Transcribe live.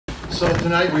So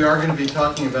tonight we are going to be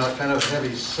talking about kind of a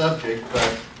heavy subject,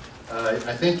 but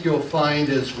I think you'll find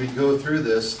as we go through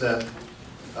this that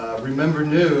Remember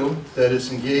New, that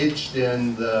is engaged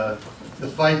in the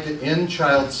fight to end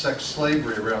child sex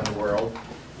slavery around the world,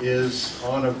 is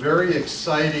on a very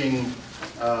exciting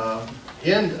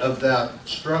end of that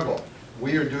struggle.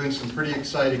 We are doing some pretty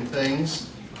exciting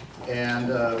things,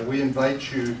 and we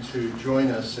invite you to join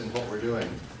us in what we're doing.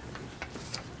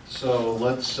 So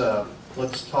let's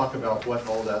talk about what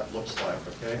all that looks like,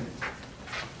 okay?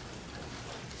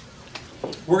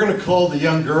 We're going to call the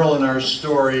young girl in our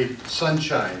story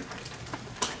Sunshine.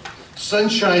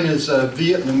 Sunshine is a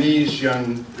Vietnamese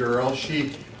young girl.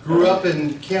 She grew up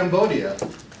in Cambodia,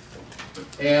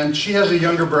 and she has a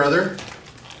younger brother,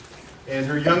 and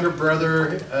her younger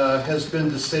brother has been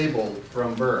disabled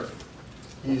from birth.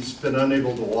 He's been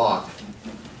unable to walk.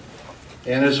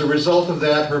 And as a result of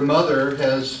that, her mother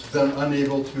has been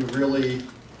unable to really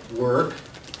work.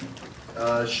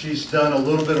 She's done a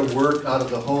little bit of work out of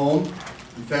the home.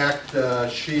 In fact,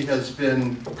 she has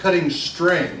been cutting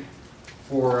string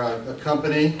for a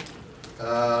company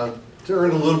to earn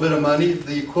a little bit of money,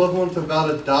 the equivalent of about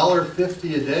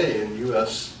 $1.50 a day in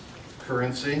U.S.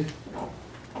 currency.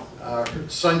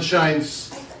 Sunshine's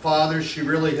father, she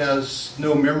really has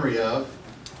no memory of.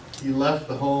 He left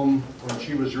the home when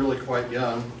she was really quite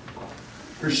young.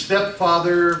 Her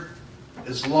stepfather,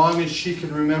 as long as she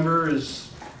can remember,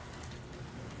 has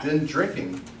been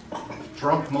drinking,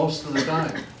 drunk most of the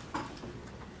time.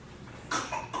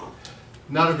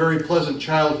 Not a very pleasant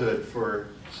childhood for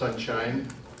Sunshine.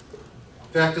 In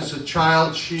fact, as a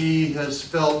child, she has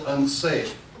felt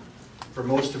unsafe for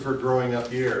most of her growing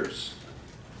up years.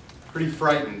 Pretty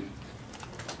frightened.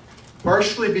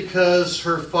 Partially because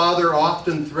her father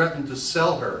often threatened to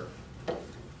sell her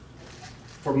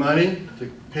for money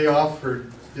to pay off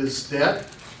his debt.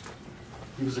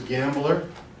 He was a gambler.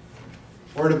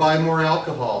 Or to buy more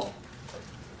alcohol.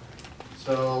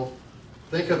 So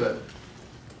think of it.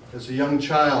 As a young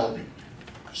child, your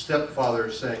stepfather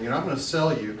saying, I'm going to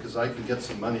sell you because I can get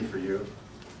some money for you.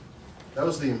 That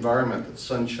was the environment that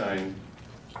Sunshine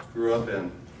grew up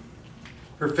in.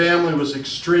 Her family was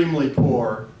extremely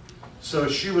poor, so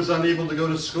she was unable to go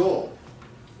to school.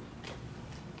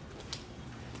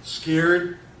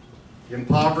 Scared,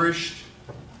 impoverished,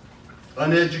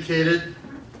 uneducated.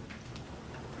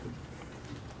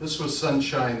 This was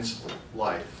Sunshine's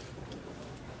life.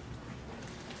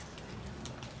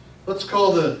 Let's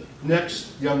call the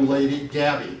next young lady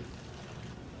Gabby.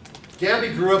 Gabby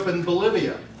grew up in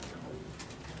Bolivia.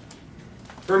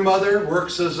 Her mother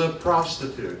works as a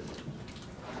prostitute.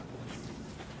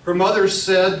 Her mother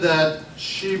said that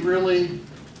she really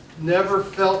never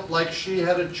felt like she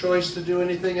had a choice to do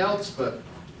anything else but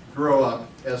grow up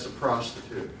as a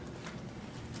prostitute.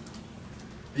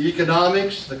 The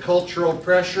economics, the cultural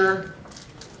pressure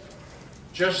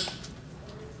just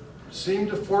seemed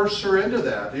to force her into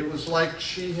that. It was like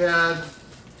she had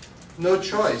no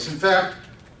choice. In fact,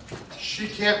 she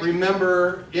can't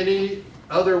remember any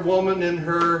other woman in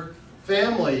her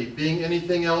family being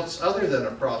anything else other than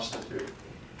a prostitute.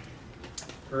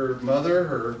 Her mother,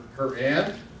 her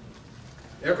aunt,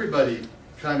 everybody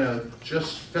kind of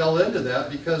just fell into that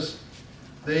because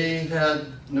they had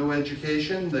no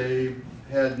education, they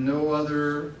had no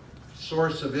other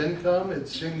source of income. It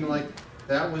seemed like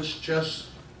that was just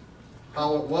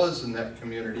how it was in that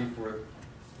community for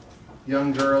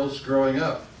young girls growing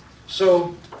up.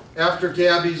 So after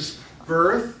Gabby's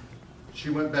birth, she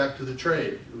went back to the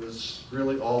trade. It was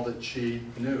really all that she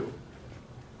knew.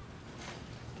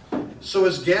 So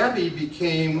as Gabby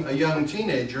became a young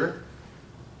teenager,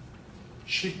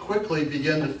 she quickly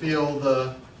began to feel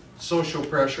the social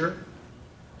pressure,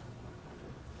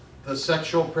 the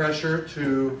sexual pressure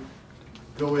to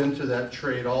go into that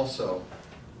trade also.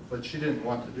 But she didn't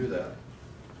want to do that.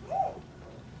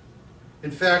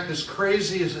 In fact, as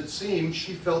crazy as it seemed,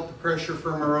 she felt the pressure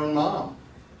from her own mom,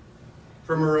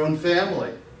 from her own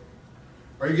family.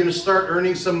 Are you going to start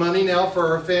earning some money now for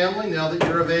our family, now that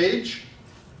you're of age?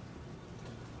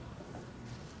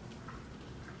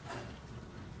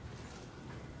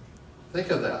 Think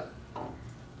of that.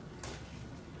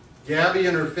 Gabby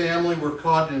and her family were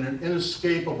caught in an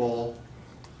inescapable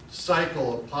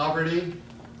cycle of poverty,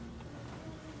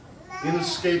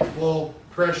 inescapable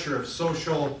pressure of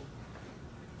social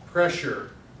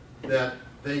pressure that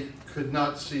they could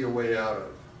not see a way out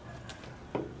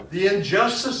of. The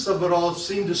injustice of it all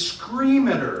seemed to scream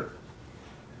at her,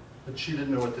 but she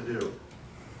didn't know what to do.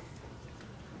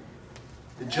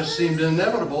 It just seemed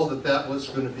inevitable that that was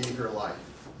going to be her life.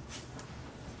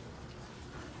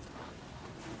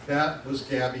 That was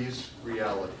Gabby's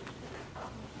reality.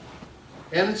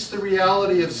 And it's the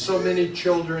reality of so many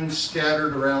children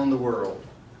scattered around the world.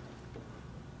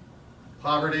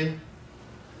 Poverty,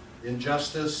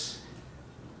 injustice,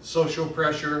 social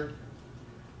pressure,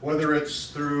 whether it's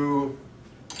through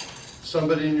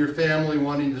somebody in your family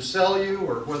wanting to sell you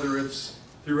or whether it's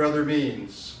through other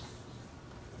means.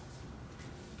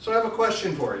 So I have a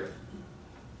question for you.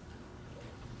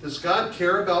 Does God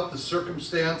care about the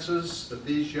circumstances that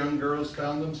these young girls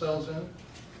found themselves in?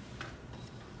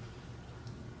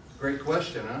 Great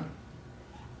question, huh?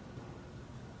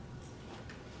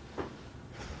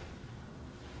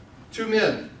 Two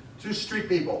men, two street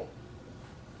people,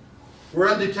 were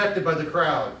undetected by the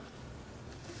crowd.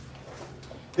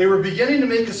 They were beginning to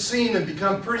make a scene and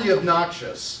become pretty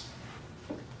obnoxious.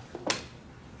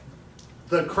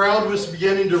 The crowd was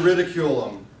beginning to ridicule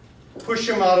them, push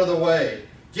them out of the way.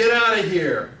 Get out of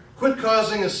here! Quit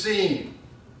causing a scene!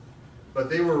 But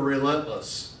they were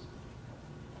relentless.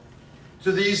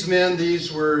 To these men,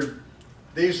 these were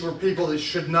people that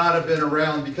should not have been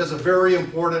around because a very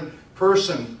important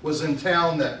person was in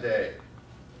town that day.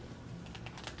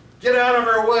 Get out of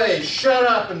our way! Shut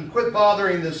up and quit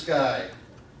bothering this guy! It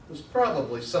was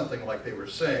probably something like they were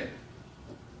saying.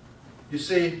 You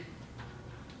see,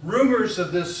 rumors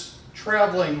of this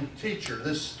traveling teacher,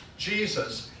 this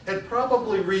Jesus, had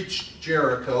probably reached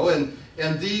Jericho,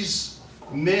 and these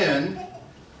men,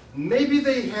 maybe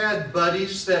they had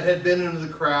buddies that had been into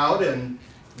the crowd, and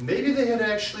maybe they had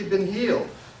actually been healed.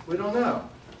 We don't know.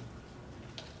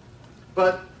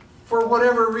 But for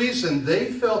whatever reason, they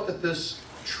felt that this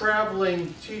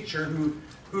traveling teacher,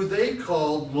 who they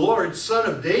called Lord, Son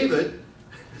of David,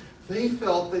 they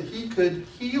felt that he could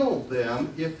heal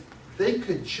them if they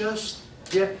could just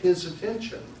get his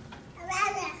attention.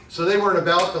 So they weren't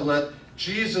about to let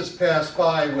Jesus pass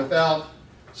by without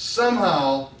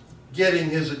somehow getting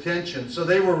his attention. So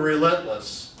they were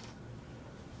relentless.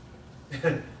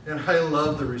 And I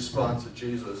love the response of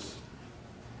Jesus.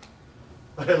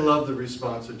 I love the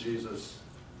response of Jesus.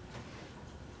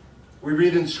 We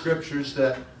read in scriptures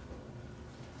that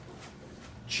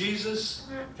Jesus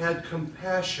had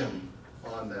compassion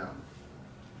on them.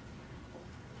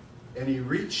 And he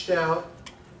reached out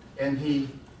and he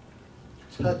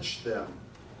touched them.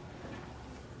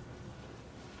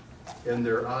 And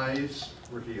their eyes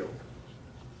were healed.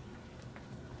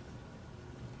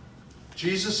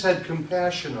 Jesus had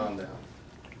compassion on them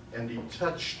and he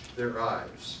touched their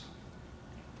eyes.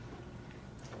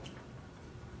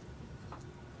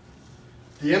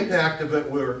 The impact of it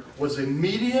was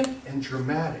immediate and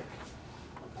dramatic.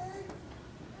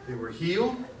 They were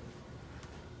healed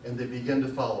and they began to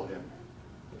follow him.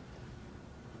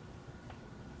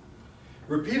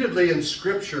 Repeatedly in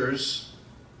scriptures,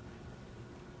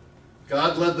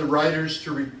 God led the writers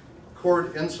to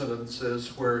record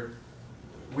incidences where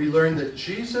we learn that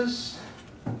Jesus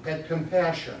had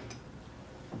compassion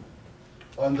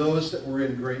on those that were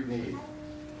in great need.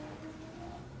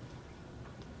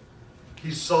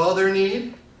 He saw their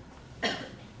need,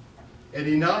 and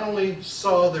he not only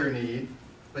saw their need,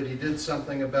 but he did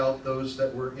something about those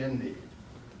that were in need.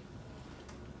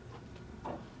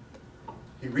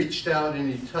 He reached out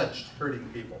and he touched hurting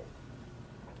people.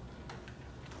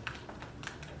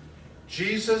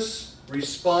 Jesus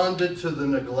responded to the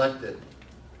neglected,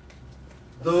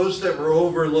 those that were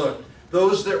overlooked,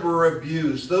 those that were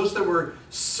abused, those that were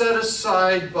set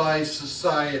aside by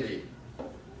society,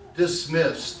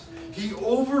 dismissed. He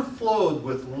overflowed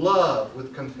with love,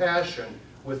 with compassion,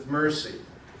 with mercy.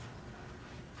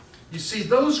 You see,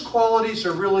 those qualities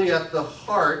are really at the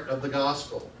heart of the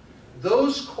gospel.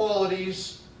 Those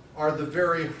qualities are the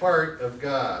very heart of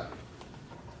God.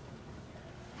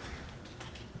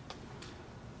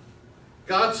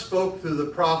 God spoke through the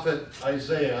prophet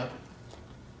Isaiah,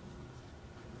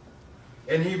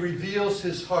 and he reveals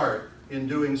his heart in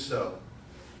doing so.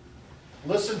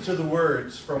 Listen to the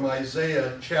words from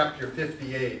Isaiah chapter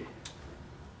 58.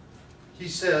 He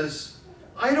says,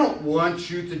 I don't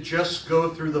want you to just go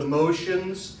through the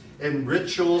motions and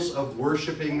rituals of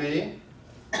worshiping me.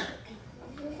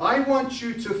 I want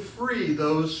you to free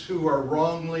those who are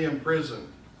wrongly imprisoned.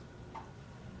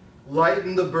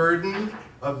 Lighten the burden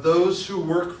of those who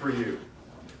work for you.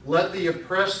 Let the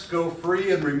oppressed go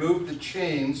free and remove the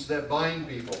chains that bind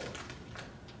people.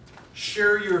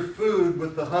 Share your food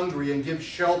with the hungry and give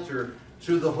shelter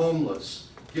to the homeless.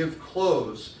 Give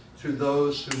clothes to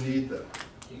those who need them.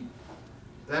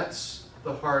 That's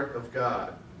the heart of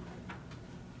God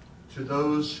to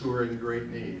those who are in great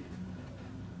need.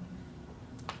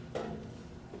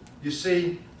 You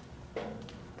see,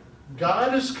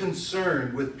 God is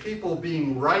concerned with people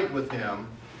being right with him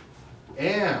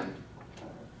and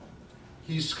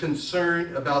He's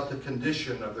concerned about the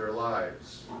condition of their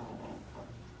lives.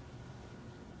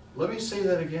 Let me say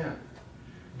that again.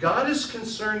 God is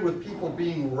concerned with people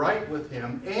being right with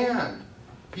Him, and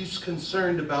He's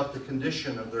concerned about the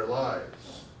condition of their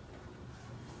lives.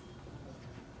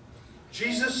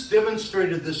 Jesus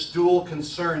demonstrated this dual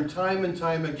concern time and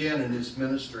time again in His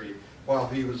ministry while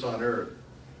He was on earth.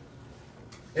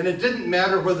 And it didn't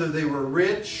matter whether they were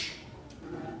rich,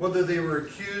 whether they were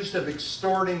accused of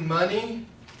extorting money,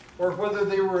 or whether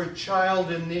they were a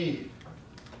child in need.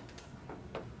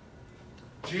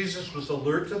 Jesus was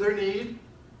alert to their need,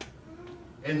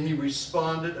 and He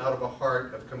responded out of a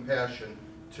heart of compassion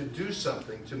to do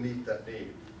something to meet that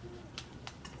need.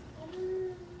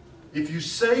 If you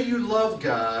say you love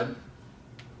God,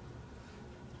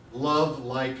 love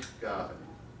like God.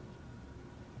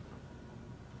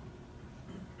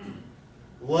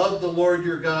 Love the Lord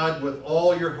your God with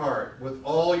all your heart, with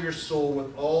all your soul,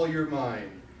 with all your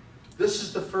mind. This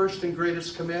is the first and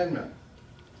greatest commandment.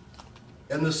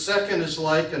 And the second is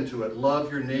like unto it,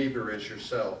 love your neighbor as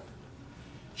yourself.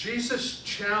 Jesus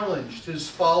challenged His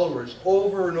followers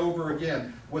over and over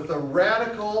again with a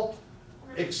radical,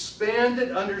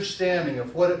 expanded understanding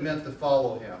of what it meant to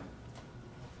follow Him.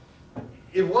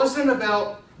 It wasn't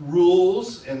about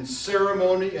rules and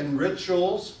ceremony and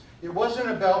rituals. It wasn't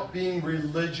about being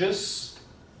religious.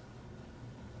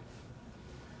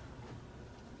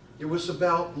 It was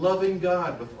about loving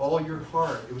God with all your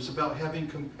heart. It was about having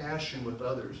compassion with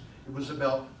others. It was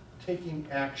about taking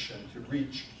action to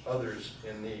reach others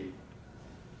in need.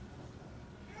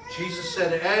 Jesus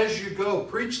said, as you go,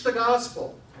 preach the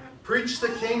gospel, preach the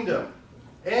kingdom,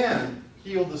 and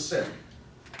heal the sick.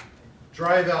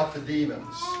 Drive out the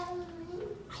demons.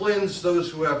 Cleanse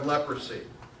those who have leprosy.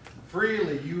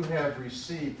 Freely you have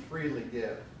received, freely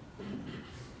give.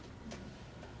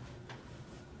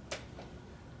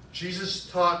 Jesus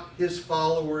taught His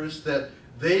followers that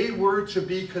they were to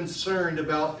be concerned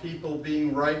about people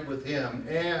being right with Him,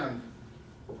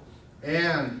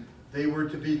 and they were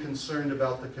to be concerned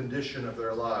about the condition of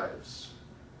their lives.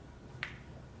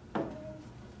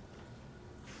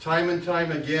 Time and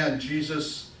time again,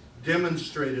 Jesus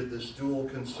demonstrated this dual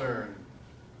concern.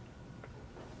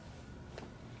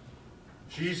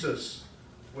 Jesus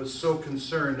was so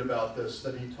concerned about this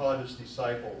that He taught His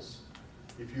disciples,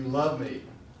 if you love me,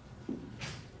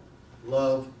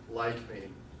 love like me.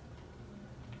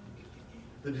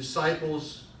 The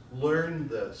disciples learned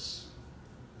this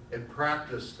and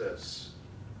practiced this.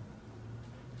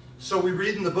 So we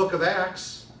read in the book of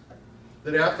Acts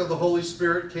that after the Holy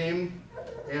Spirit came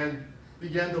and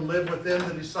began to live within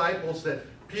the disciples, that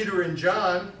Peter and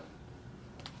John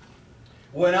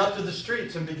went out to the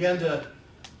streets and began to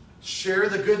share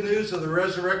the good news of the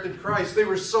resurrected Christ. They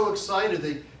were so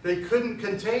excited they couldn't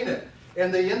contain it.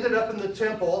 And they ended up in the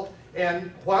temple,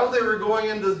 and while they were going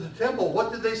into the temple,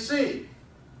 what did they see?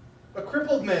 A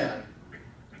crippled man.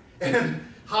 And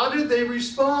how did they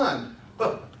respond?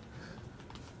 Well,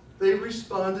 they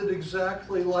responded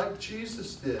exactly like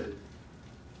Jesus did.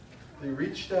 They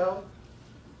reached out,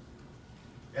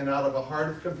 and out of a heart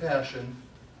of compassion,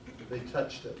 they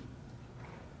touched him,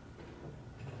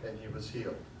 and he was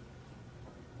healed.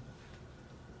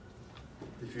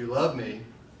 If you love me,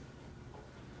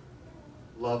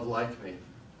 love like me.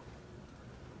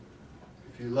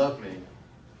 If you love me,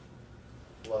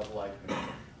 love like me.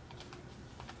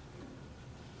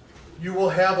 You will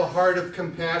have a heart of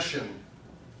compassion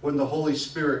when the Holy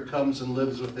Spirit comes and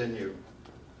lives within you.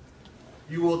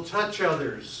 You will touch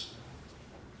others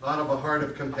out of a heart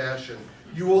of compassion.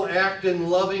 You will act in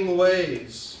loving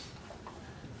ways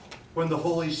when the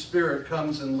Holy Spirit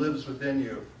comes and lives within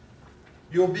you.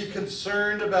 You'll be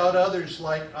concerned about others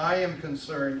like I am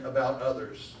concerned about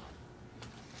others.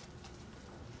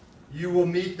 You will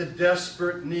meet the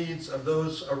desperate needs of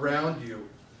those around you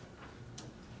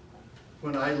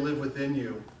when I live within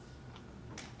you.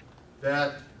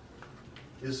 That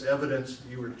is evidence that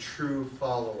you are true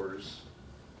followers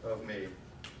of me.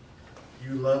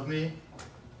 You love me,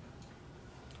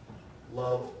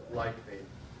 love like me.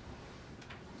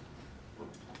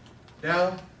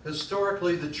 Now,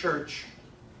 historically, the church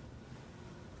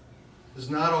has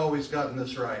not always gotten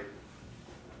this right.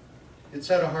 It's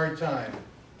had a hard time.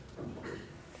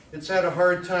 It's had a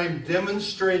hard time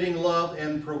demonstrating love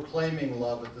and proclaiming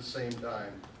love at the same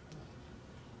time.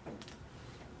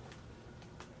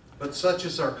 But such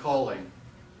is our calling.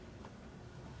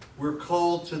 We're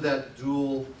called to that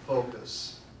dual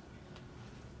focus.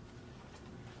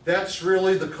 That's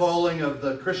really the calling of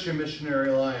the Christian Missionary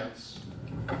Alliance.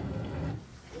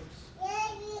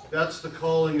 That's the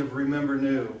calling of Remember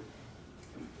New.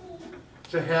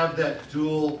 To have that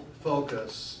dual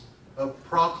focus of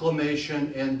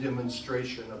proclamation and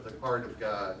demonstration of the heart of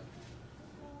God.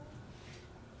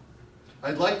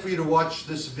 I'd like for you to watch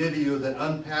this video that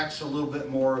unpacks a little bit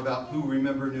more about who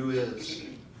Remember New is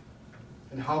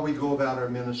and how we go about our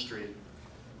ministry.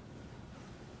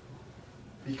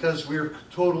 Because we're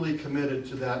totally committed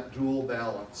to that dual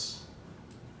balance.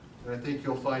 And I think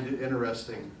you'll find it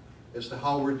interesting as to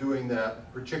how we're doing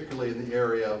that, particularly in the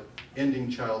area of ending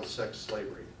child sex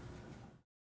slavery.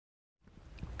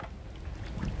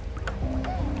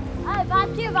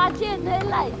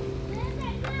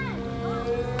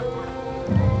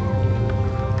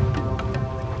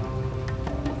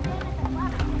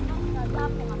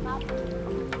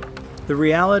 The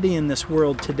reality in this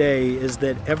world today is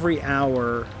that every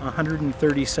hour,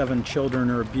 137 children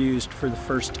are abused for the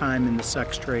first time in the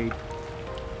sex trade.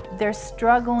 They're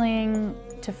struggling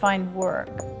to find work.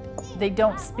 They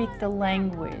don't speak the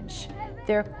language.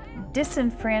 They're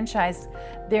disenfranchised.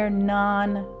 They're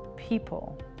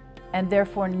non-people. And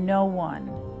therefore no one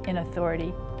in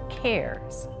authority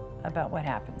cares about what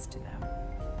happens to them.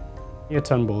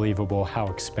 It's unbelievable how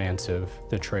expansive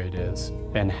the trade is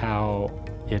and how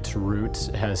its roots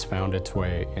has found its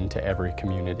way into every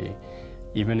community.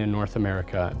 Even in North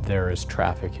America, there is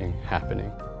trafficking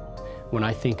happening. When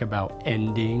I think about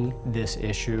ending this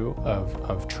issue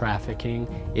of trafficking,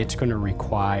 it's going to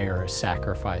require a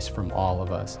sacrifice from all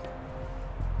of us.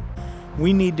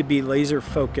 We need to be laser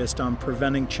focused on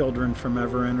preventing children from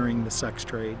ever entering the sex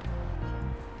trade.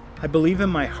 I believe in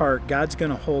my heart God's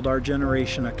going to hold our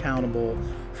generation accountable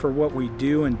for what we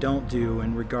do and don't do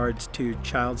in regards to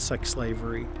child sex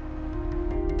slavery.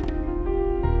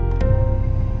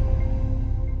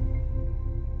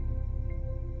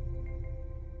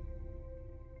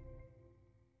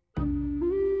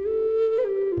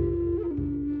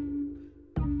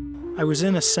 I was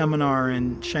in a seminar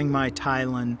in Chiang Mai,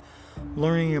 Thailand,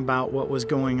 learning about what was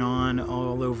going on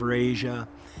all over Asia.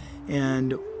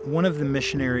 And one of the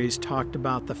missionaries talked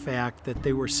about the fact that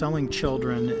they were selling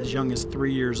children as young as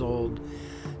 3 years old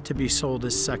to be sold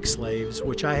as sex slaves,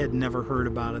 which I had never heard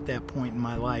about at that point in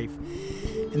my life.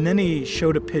 And then he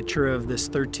showed a picture of this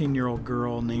 13-year-old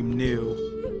girl named Nu.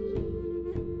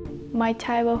 My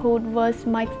childhood was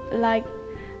like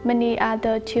many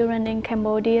other children in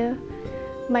Cambodia.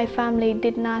 My family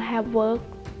did not have work,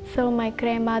 so my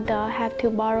grandmother had to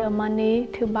borrow money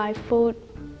to buy food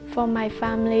for my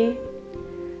family.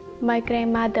 My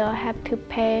grandmother had to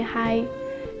pay high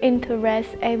interest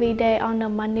every day on the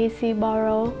money she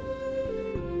borrowed.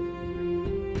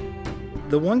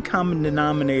 The one common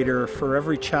denominator for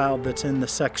every child that's in the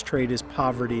sex trade is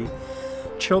poverty.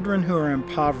 Children who are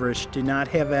impoverished do not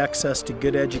have access to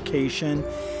good education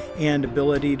and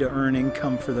ability to earn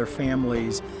income for their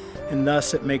families, and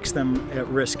thus it makes them at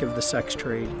risk of the sex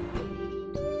trade.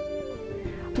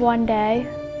 One day,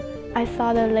 I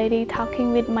saw the lady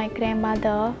talking with my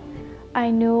grandmother. I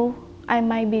knew I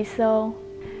might be so.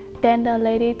 Then the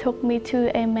lady took me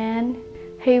to a man.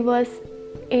 He was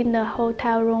in the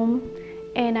hotel room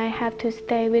and I had to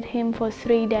stay with him for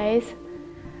 3 days.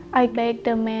 I begged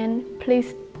the man,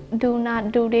 please do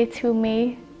not do this to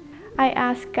me. I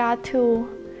asked God to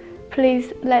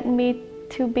please let me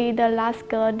to be the last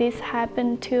girl this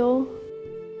happened to.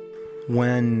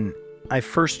 When I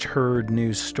first heard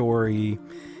Nu's story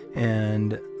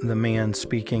and the man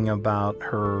speaking about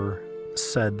her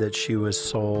said that she was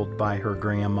sold by her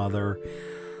grandmother,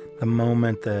 the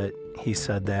moment that he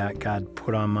said that, God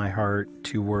put on my heart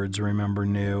 2 words, remember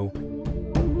Nu.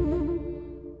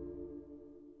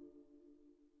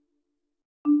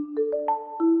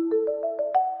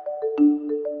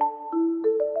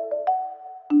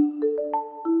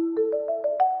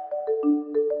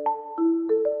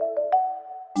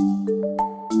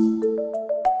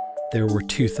 There were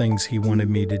 2 things he wanted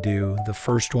me to do. The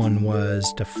first one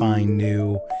was to find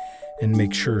Nu and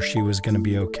make sure she was going to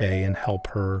be okay and help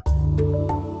her.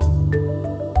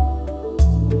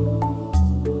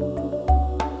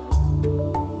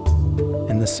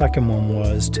 And the second one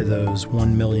was to those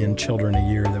 1 million children a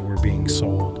year that were being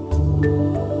sold.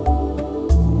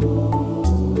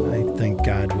 I think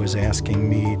God was asking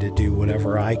me to do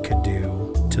whatever I could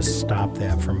do to stop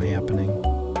that from happening.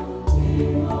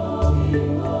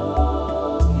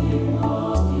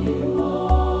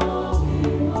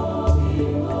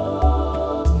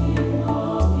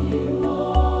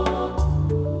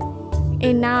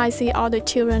 And now I see all the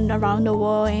children around the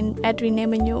world and at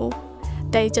RiverLife,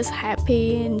 they just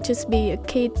happy and just be a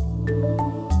kid.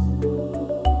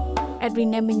 At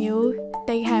RiverLife,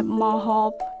 they have more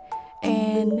hope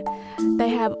and they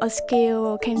have a skill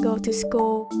or can go to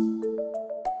school.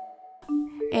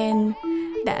 And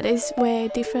that is way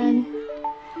different.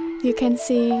 You can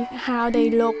see how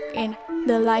they look and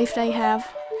the life they have.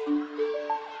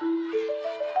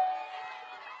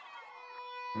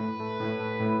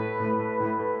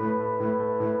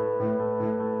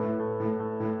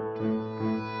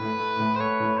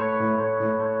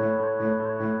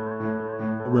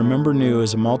 Remember New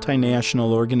is a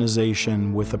multinational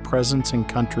organization with a presence in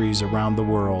countries around the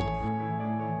world.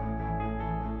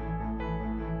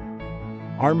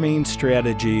 Our main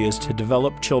strategy is to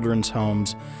develop children's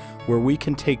homes where we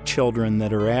can take children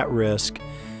that are at risk,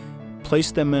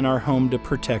 place them in our home to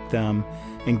protect them,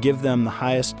 and give them the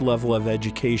highest level of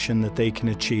education that they can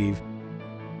achieve.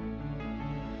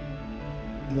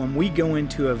 When we go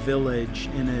into a village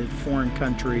in a foreign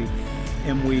country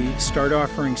and we start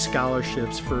offering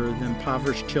scholarships for the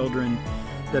impoverished children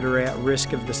that are at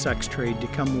risk of the sex trade to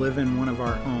come live in one of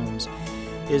our homes,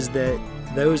 is that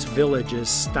those villages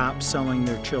stop selling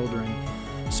their children.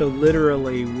 So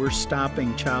literally, we're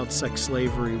stopping child sex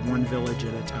slavery one village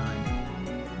at a time.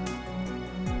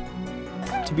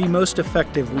 To be most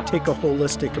effective, we take a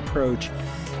holistic approach,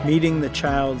 meeting the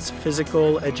child's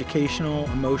physical, educational,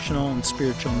 emotional, and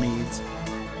spiritual needs.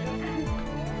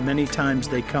 Many times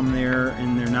they come there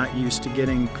and they're not used to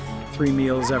getting 3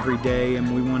 meals every day,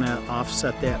 and we want to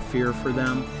offset that fear for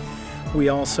them. We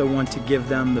also want to give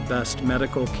them the best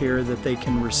medical care that they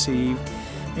can receive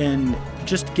and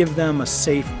just give them a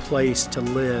safe place to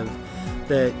live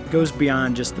that goes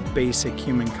beyond just the basic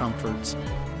human comforts.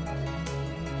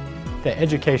 The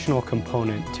educational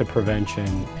component to prevention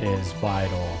is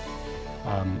vital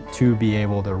to be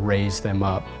able to raise them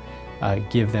up,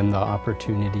 give them the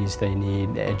opportunities they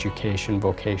need, education,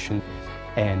 vocation,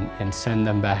 and send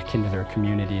them back into their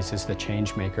communities as the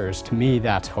change makers. To me,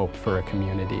 that's hope for a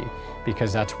community,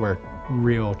 because that's where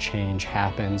real change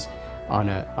happens on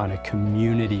a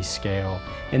community scale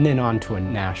and then onto a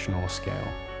national scale.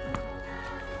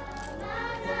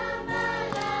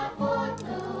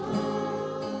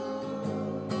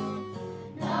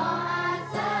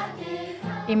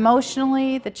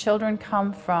 Emotionally, the children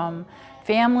come from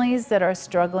families that are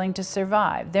struggling to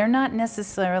survive. They're not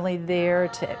necessarily there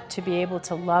to be able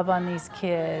to love on these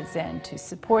kids and to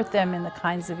support them in the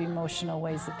kinds of emotional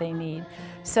ways that they need.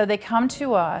 So they come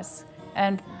to us,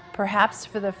 and perhaps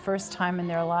for the first time in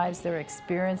their lives, they're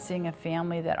experiencing a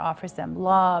family that offers them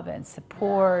love and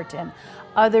support, and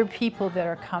other people that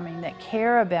are coming that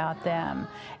care about them,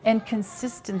 and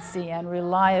consistency and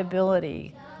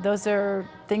reliability. Those are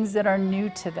things that are new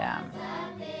to them.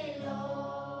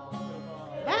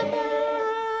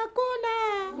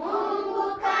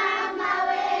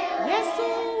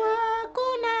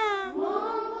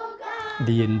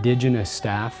 The indigenous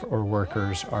staff or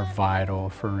workers are vital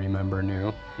for Remember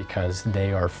New because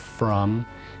they are from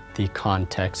the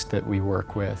context that we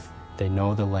work with. They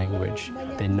know the language,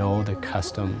 they know the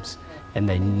customs, and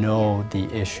they know the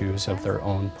issues of their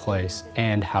own place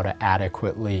and how to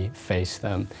adequately face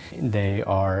them. They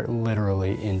are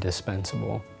literally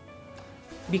indispensable.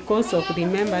 Because of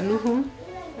Remember Nuhu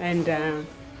and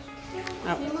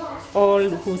all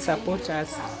who support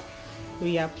us,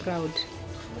 we are proud.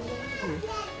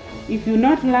 If you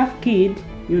not love kid,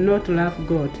 you not love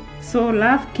God. So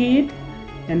love kid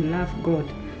and love God.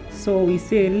 So we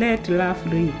say, let love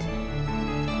read.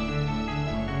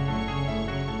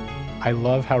 I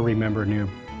love how Remember New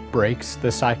breaks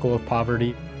the cycle of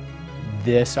poverty.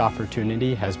 This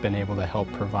opportunity has been able to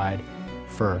help provide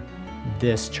for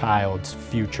this child's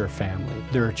future family,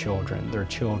 their children, their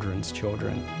children's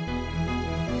children.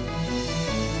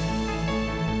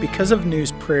 Because of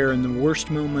New's prayer in the worst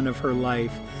moment of her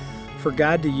life, for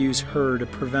God to use her to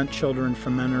prevent children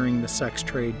from entering the sex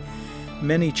trade,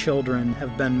 many children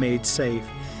have been made safe.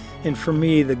 And for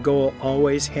me, the goal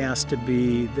always has to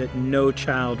be that no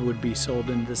child would be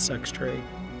sold into the sex trade.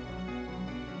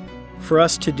 For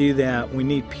us to do that, we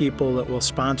need people that will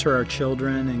sponsor our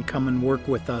children and come and work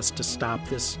with us to stop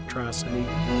this atrocity.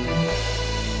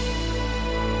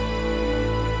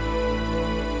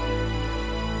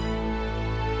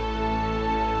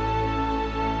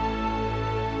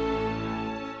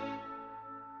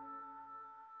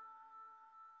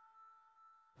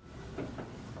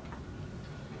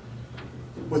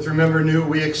 With Remember New,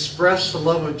 we express the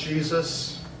love of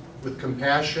Jesus with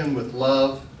compassion, with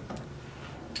love,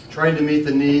 trying to meet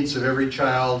the needs of every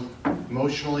child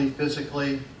emotionally,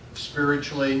 physically,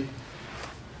 spiritually,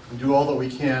 and do all that we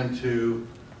can to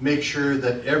make sure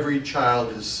that every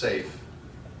child is safe.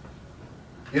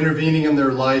 Intervening in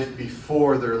their life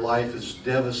before their life is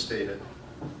devastated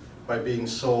by being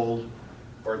sold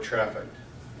or trafficked.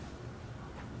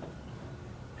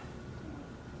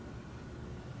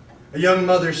 A young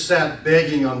mother sat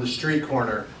begging on the street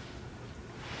corner.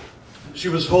 She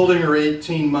was holding her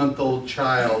 18-month-old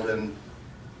child, and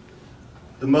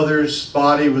the mother's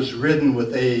body was ridden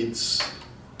with AIDS.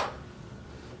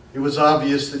 It was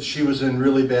obvious that she was in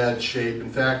really bad shape. In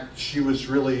fact, she was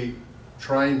really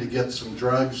trying to get some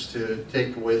drugs to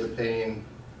take away the pain.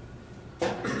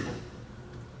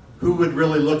 Who would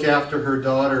really look after her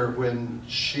daughter when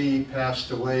she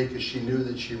passed away, because she knew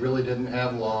that she really didn't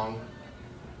have long?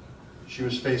 She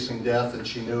was facing death and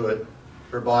she knew it.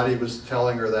 Her body was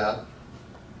telling her that.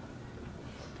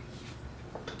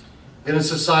 In a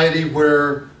society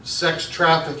where sex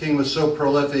trafficking was so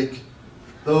prolific,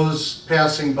 those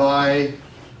passing by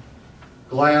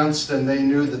glanced and they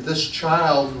knew that this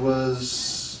child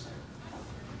was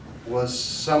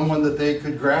someone that they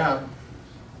could grab,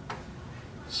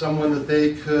 someone that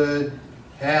they could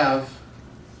have.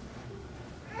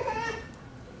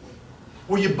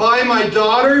 "Will you buy my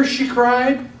daughter?" she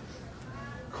cried,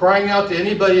 crying out to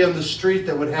anybody on the street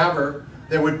that would have her,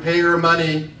 that would pay her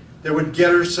money, that would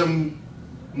get her some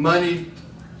money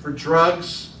for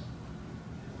drugs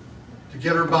to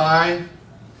get her by.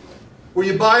 "Will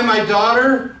you buy my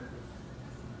daughter?"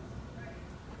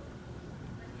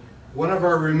 One of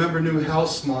our Remember New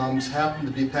house moms happened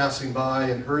to be passing by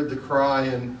and heard the cry,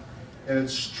 and it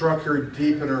struck her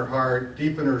deep in her heart,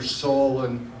 deep in her soul,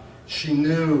 and she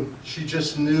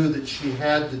just knew that she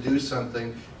had to do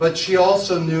something. But she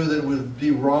also knew that it would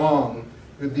be wrong.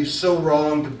 It would be so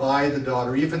wrong to buy the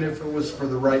daughter, even if it was for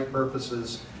the right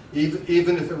purposes.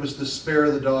 Even if it was to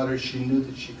spare the daughter, she knew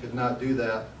that she could not do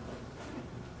that.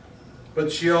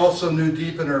 But she also knew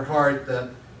deep in her heart that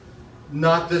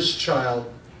not this child.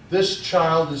 This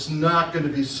child is not going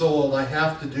to be sold. I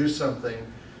have to do something.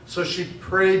 So she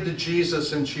prayed to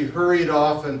Jesus and she hurried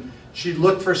off, and she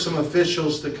looked for some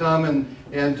officials to come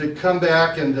and to come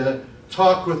back and to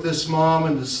talk with this mom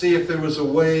and to see if there was a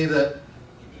way that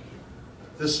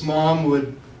this mom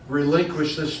would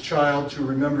relinquish this child to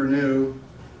Remember New.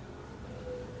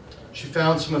 She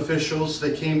found some officials.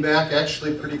 They came back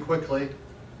actually pretty quickly.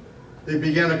 They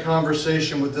began a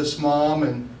conversation with this mom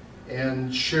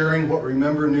and sharing what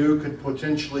Remember New could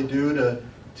potentially do to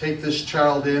take this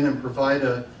child in and provide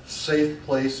a safe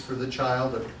place for the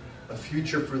child, a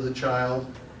future for the child.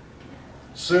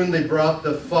 Soon they brought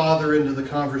the father into the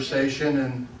conversation,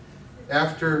 and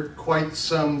after quite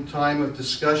some time of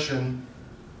discussion,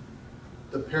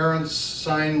 the parents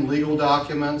signed legal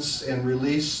documents and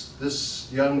released this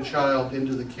young child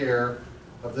into the care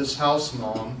of this house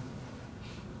mom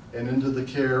and into the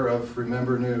care of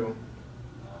Remember New.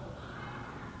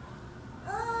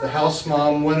 The house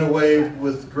mom went away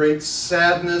with great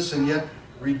sadness and yet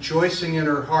rejoicing in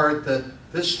her heart that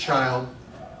this child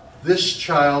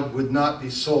would not be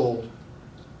sold.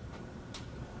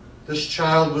 This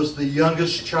child was the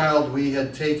youngest child we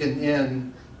had taken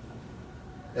in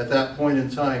at that point in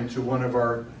time to one of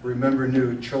our Remember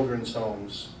New children's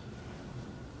homes.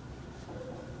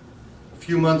 A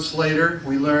few months later,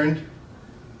 we learned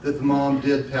that the mom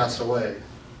did pass away.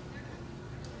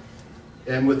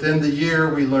 And within the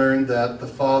year, we learned that the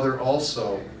father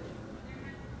also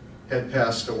had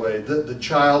passed away. The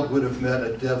child would have met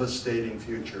a devastating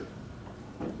future.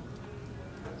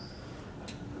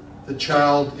 The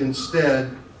child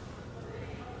instead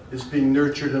is being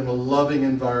nurtured in a loving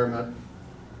environment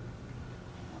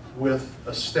with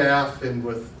a staff and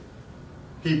with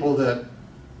people that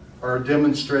are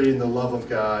demonstrating the love of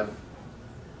God,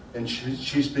 and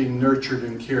she's being nurtured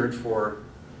and cared for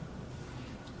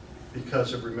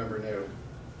because of Remember New.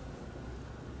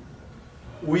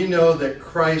 We know that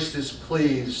Christ is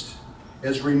pleased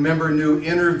as Remember New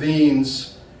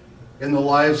intervenes in the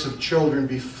lives of children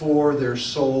before they're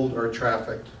sold or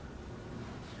trafficked.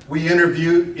 We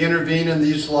intervene in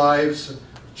these lives,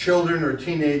 children or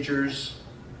teenagers,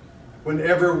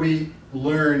 whenever we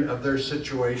learn of their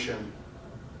situation.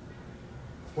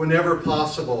 Whenever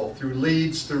possible, through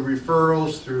leads, through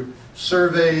referrals, through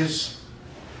surveys,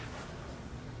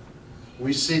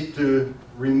 we seek to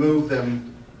remove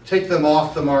them, take them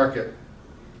off the market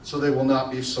so they will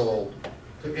not be sold,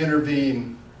 to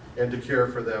intervene and to care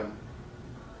for them,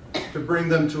 to bring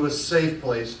them to a safe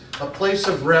place, a place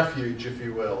of refuge, if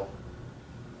you will,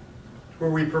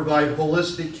 where we provide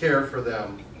holistic care for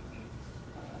them.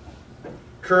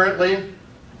 Currently,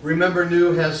 Remember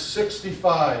New has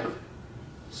 65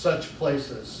 such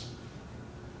places.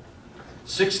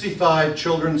 65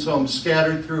 children's homes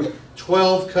scattered through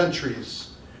 12 countries.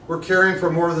 We're caring for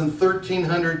more than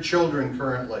 1,300 children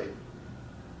currently.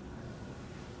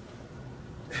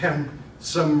 And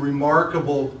some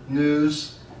remarkable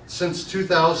news. Since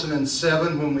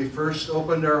 2007, when we first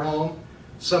opened our home,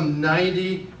 Some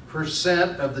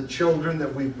 90% of the children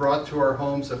that we've brought to our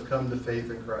homes have come to faith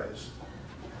in Christ.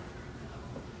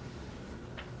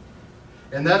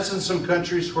 And that's in some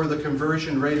countries where the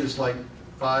conversion rate is like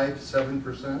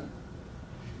 5–7%.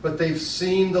 But they've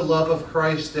seen the love of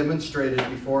Christ demonstrated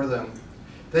before them.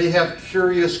 They have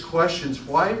curious questions.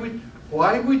 Why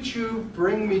would you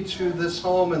bring me to this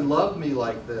home and love me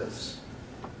like this?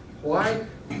 Why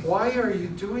are you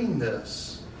doing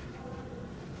this?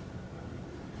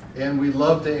 And we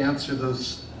love to answer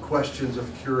those questions of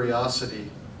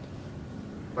curiosity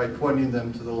by pointing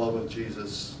them to the love of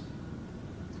Jesus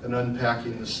and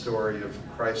unpacking the story of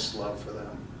Christ's love for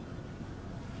them.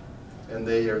 And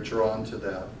they are drawn to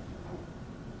that.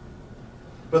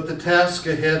 But the task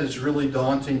ahead is really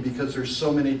daunting because there's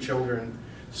so many children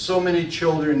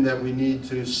that we need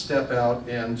to step out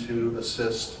and to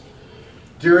assist.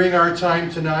 During our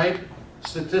time tonight,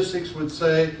 statistics would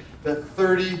say that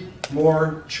 30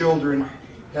 more children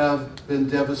have been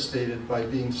devastated by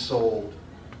being sold.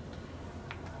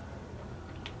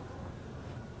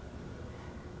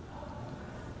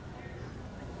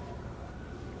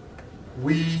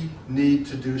 We need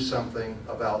to do something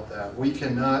about that. We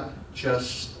cannot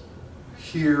just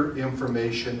hear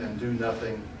information and do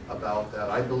nothing about that.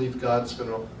 I believe God's going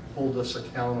to hold us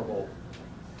accountable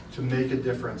to make a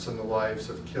difference in the lives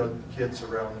of kids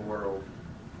around the world.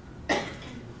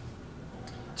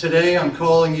 Today I'm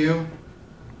calling you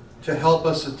to help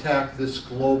us attack this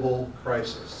global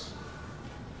crisis.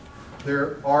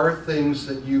 There are things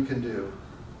that you can do.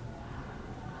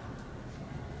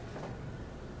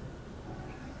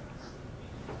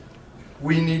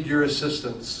 We need your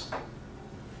assistance.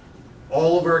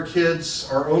 All of our kids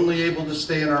are only able to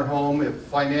stay in our home if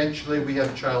financially we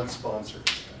have child sponsors.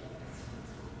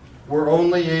 We're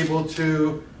only able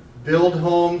to build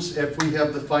homes if we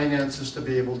have the finances to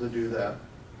be able to do that.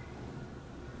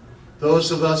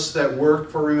 Those of us that work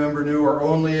for Remember New are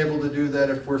only able to do that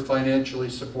if we're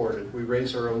financially supported. We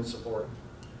raise our own support.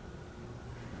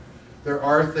 There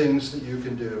are things that you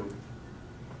can do.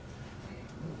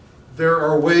 There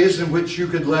are ways in which you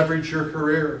could leverage your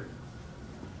career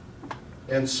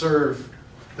and serve.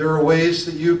 There are ways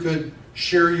that you could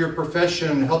share your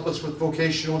profession and help us with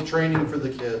vocational training for the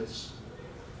kids.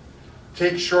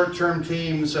 Take short-term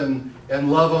teams and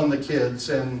love on the kids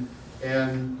and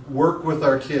work with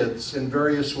our kids in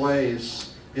various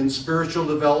ways, in spiritual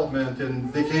development, in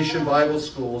vacation Bible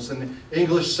schools, and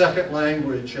English second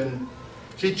language, and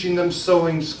teaching them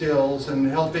sewing skills and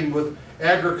helping with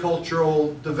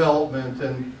agricultural development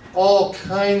and all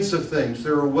kinds of things.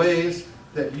 There are ways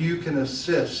that you can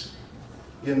assist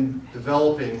in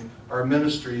developing our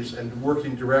ministries and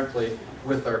working directly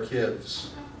with our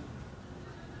kids.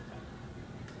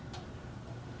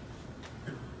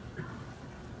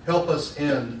 Help us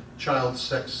end child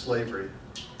sex slavery.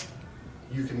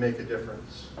 You can make a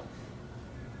difference.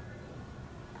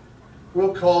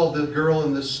 We'll call the girl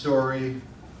in this story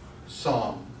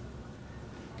Song.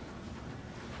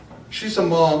 She's a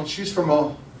Hmong. She's from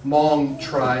a Hmong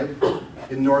tribe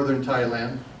in northern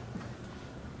Thailand.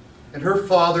 And her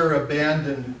father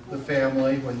abandoned the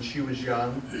family when she was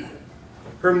young.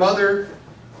 Her mother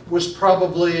was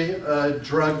probably a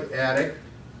drug addict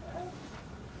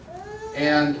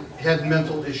and had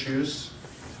mental issues,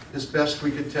 as best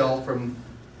we could tell from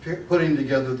putting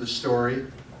together the story.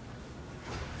 In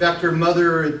fact, her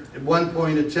mother at one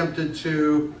point attempted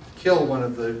to kill one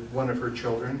of her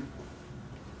children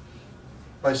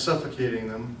by suffocating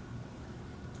them.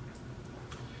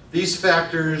 These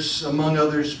factors, among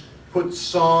others, put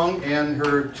Song and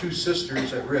her two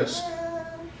sisters at risk.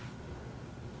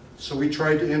 So we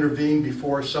tried to intervene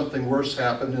before something worse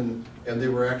happened and they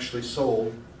were actually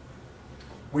sold.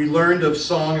 We learned of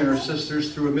Song and her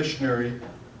sisters through a missionary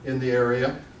in the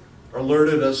area,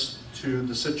 alerted us to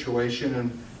the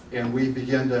situation, and we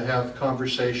began to have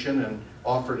conversation and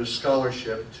offered a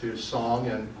scholarship to Song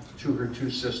and to her two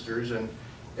sisters, and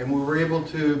we were able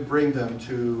to bring them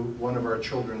to one of our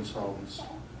children's homes.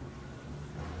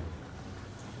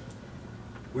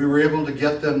 We were able to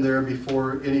get them there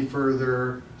before any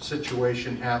further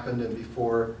situation happened and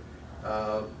before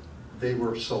they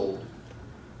were sold.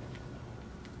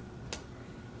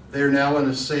 They're now in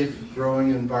a safe, growing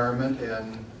environment,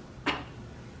 and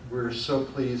we're so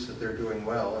pleased that they're doing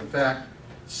well. In fact,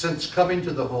 since coming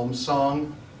to the home,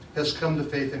 Song has come to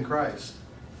faith in Christ,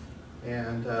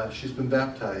 and she's been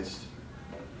baptized.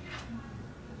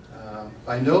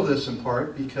 I know this in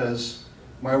part because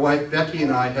my wife Becky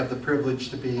and I have the privilege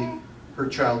to be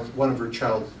one of her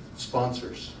child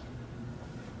sponsors.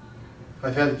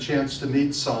 I've had a chance to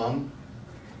meet Song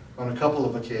on a couple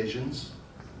of occasions,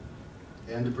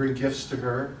 and to bring gifts to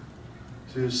her,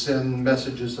 to send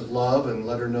messages of love and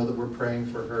let her know that we're praying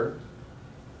for her.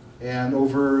 And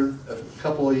over a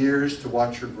couple of years to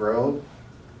watch her grow.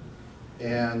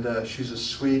 And she's a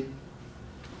sweet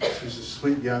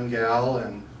young gal,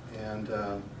 and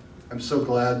I'm so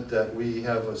glad that we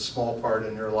have a small part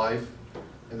in her life,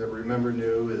 and that Remember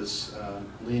New is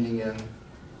leaning in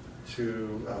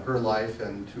to her life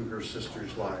and to her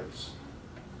sisters' lives.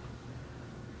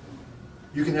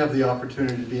 You can have the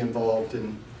opportunity to be involved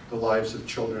in the lives of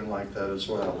children like that as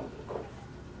well.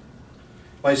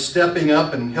 By stepping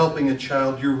up and helping a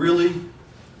child, you're really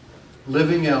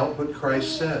living out what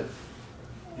Christ said.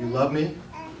 You love me?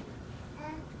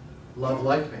 Love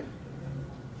like me.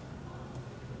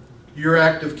 Your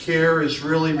act of care is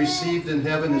really received in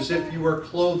heaven as if you are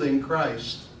clothing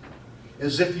Christ,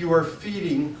 as if you are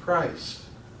feeding Christ.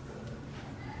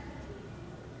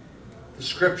 The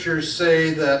scriptures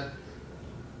say that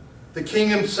the King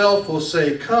himself will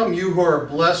say, "Come, you who are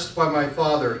blessed by my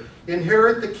Father,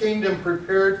 inherit the kingdom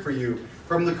prepared for you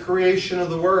from the creation of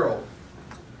the world.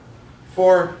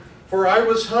 For I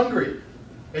was hungry,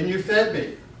 and you fed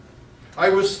me. I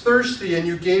was thirsty, and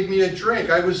you gave me a drink.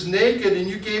 I was naked, and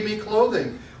you gave me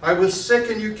clothing. I was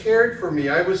sick, and you cared for me.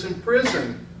 I was in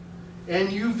prison, and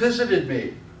you visited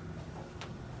me."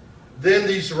 Then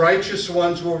these righteous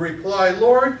ones will reply,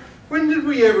 "Lord, when did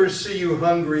we ever see you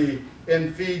hungry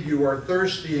and feed you, or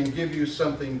thirsty and give you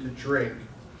something to drink?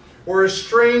 Or a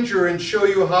stranger and show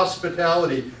you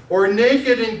hospitality, or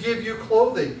naked and give you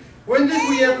clothing? When did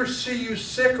we ever see you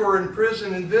sick or in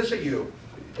prison and visit you?"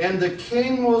 And the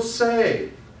King will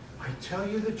say, "I tell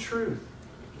you the truth.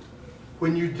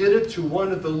 When you did it to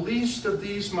one of the least of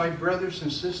these, my brothers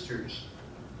and sisters,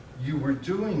 you were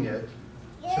doing it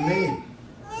to me."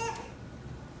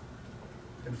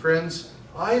 And friends,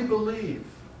 I believe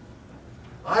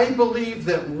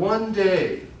that one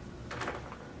day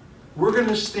we're going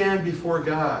to stand before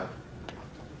God,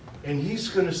 and He's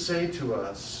going to say to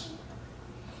us,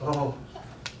 "Oh,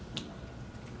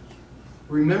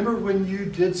 remember when you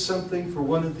did something for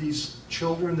one of these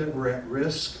children that were at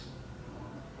risk,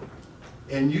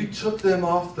 and you took them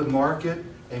off the market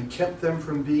and kept them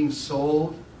from being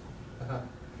sold?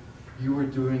 You were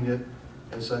doing it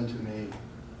as unto me.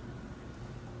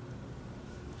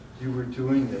 You were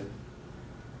doing it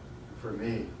for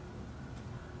me,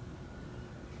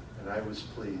 and I was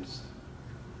pleased."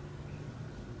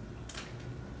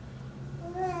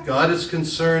 God is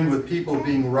concerned with people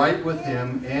being right with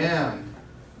Him,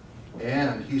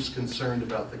 and He's concerned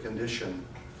about the condition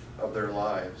of their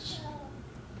lives.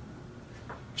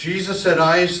 Jesus had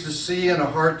eyes to see and a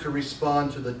heart to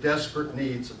respond to the desperate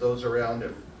needs of those around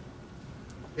Him.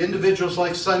 Individuals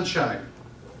like Sunshine.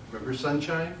 Remember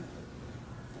Sunshine?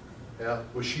 Yeah,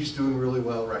 well, she's doing really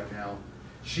well right now.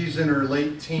 She's in her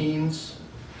late teens.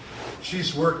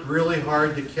 She's worked really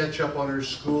hard to catch up on her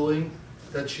schooling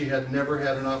that she had never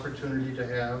had an opportunity to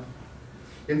have.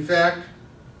 In fact,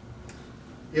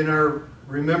 in our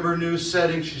Remember New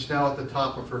setting, she's now at the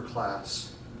top of her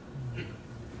class.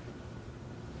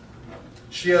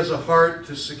 She has a heart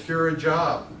to secure a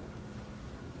job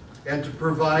and to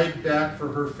provide back for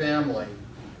her family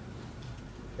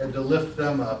and to lift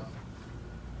them up.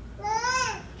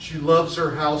 She loves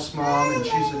her house mom, and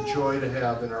she's a joy to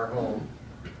have in our home.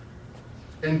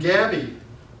 And Gabby,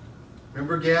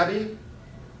 remember Gabby?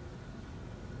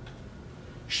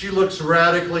 She looks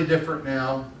radically different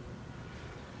now,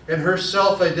 and her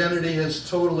self-identity has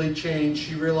totally changed.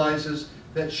 She realizes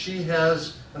that she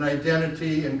has an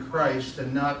identity in Christ,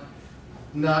 and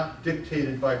not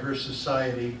dictated by her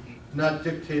society, not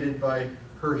dictated by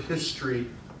her history.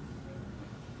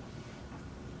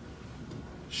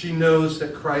 She knows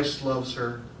that Christ loves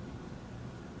her.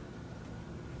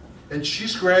 And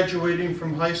she's graduating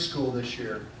from high school this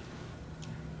year.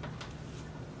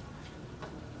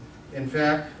 In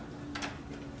fact,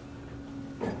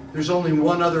 there's only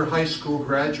one other high school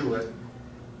graduate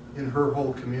in her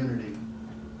whole community.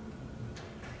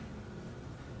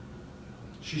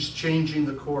 She's changing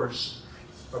the course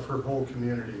of her whole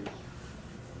community.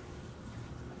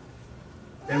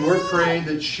 And we're praying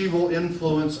that she will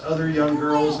influence other young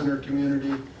girls in her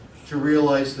community to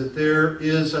realize that there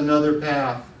is another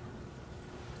path.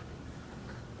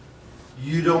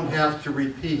 You don't have to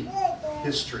repeat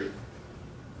history.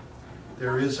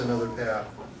 There is another path.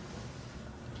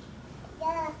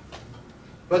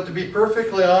 But to be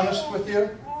perfectly honest with you,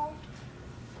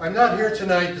 I'm not here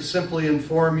tonight to simply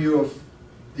inform you of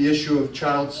the issue of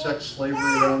child sex slavery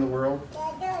around the world.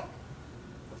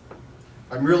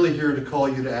 I'm really here to call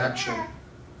you to action.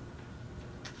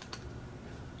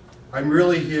 I'm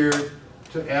really here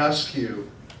to ask you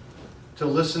to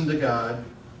listen to God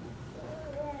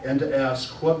and to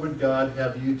ask, what would God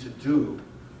have you to do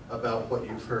about what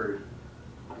you've heard?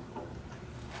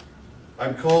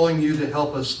 I'm calling you to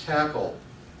help us tackle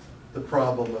the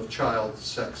problem of child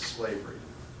sex slavery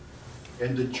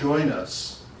and to join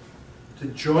us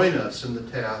in the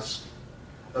task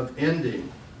of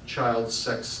ending child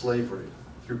sex slavery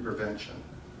through prevention.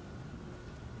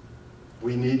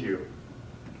 We need you.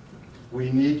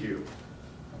 We need you.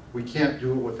 We can't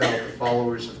do it without the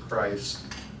followers of Christ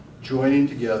joining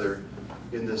together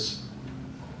in this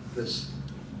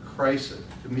crisis,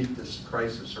 to meet this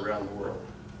crisis around the world.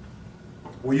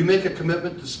 Will you make a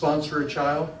commitment to sponsor a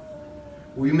child?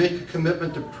 Will you make a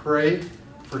commitment to pray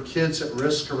for kids at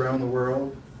risk around the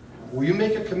world? Will you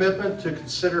make a commitment to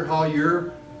consider how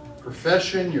your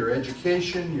profession, your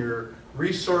education, your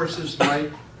resources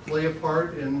might play a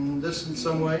part in this in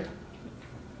some way?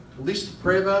 At least to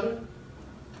pray about it,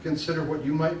 to consider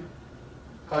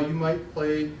how you might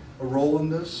play a role in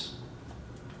this.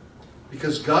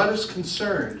 Because God is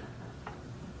concerned.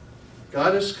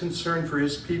 God is concerned for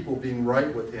his people being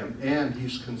right with him, and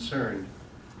he's concerned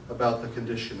about the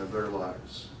condition of their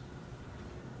lives.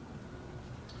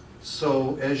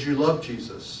 So as you love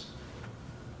Jesus,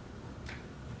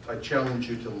 I challenge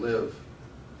you to live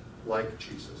like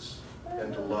Jesus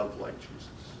and to love like Jesus.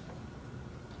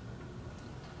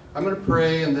 I'm going to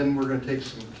pray, and then we're going to take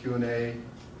some Q&A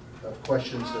of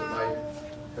questions that might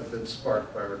have been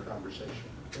sparked by our conversation.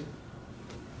 Okay?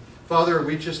 Father,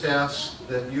 we just ask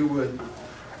that you would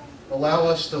allow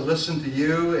us to listen to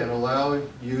you and allow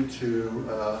you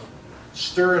to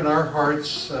stir in our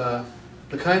hearts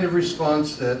the kind of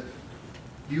response that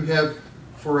you have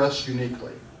for us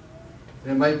uniquely.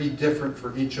 And it might be different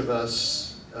for each of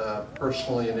us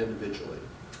personally and individually.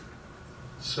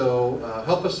 So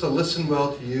help us to listen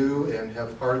well to you and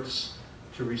have hearts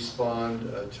to respond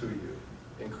to you.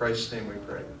 In Christ's name we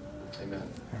pray. Amen.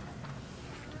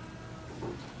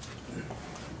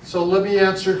 So let me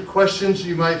answer questions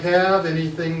you might have,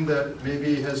 anything that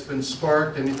maybe has been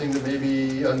sparked, anything that may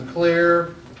be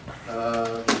unclear.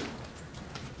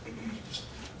 Just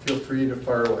feel free to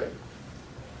fire away.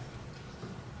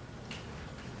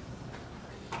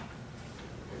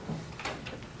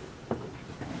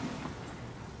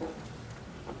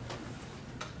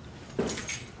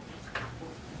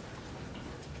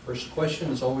 First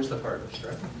question is always the hardest,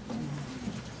 right?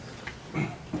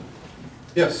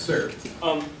 Yes, sir.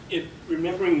 If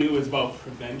Remembering New is about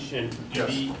prevention, do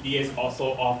Yes. DAs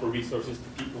also offer resources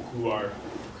to people who are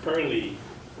currently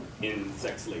in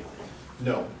sex slavery?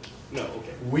 No. No,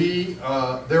 okay.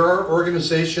 There are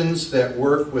organizations that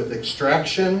work with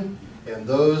extraction and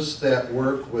those that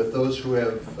work with those who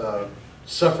have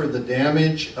suffered the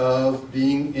damage of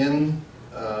being in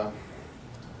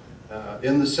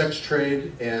the sex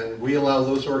trade, and we allow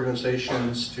those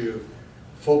organizations to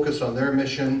focus on their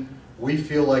mission. We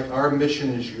feel like our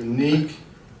mission is unique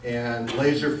and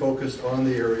laser focused on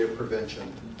the area of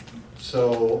prevention.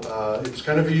 So it's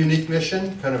kind of a unique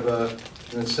mission, kind of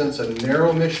in a sense, a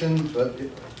narrow mission, but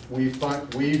we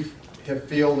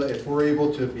feel that if we're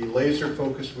able to be laser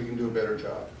focused, we can do a better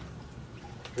job.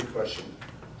 Good question.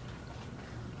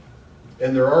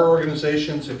 And there are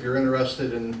organizations, if you're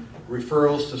interested in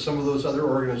referrals to some of those other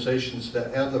organizations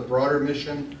that have the broader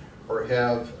mission or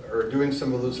are doing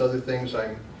some of those other things,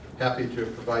 I'm happy to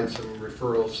provide some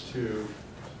referrals to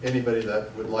anybody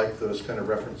that would like those kind of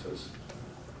references.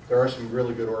 There are some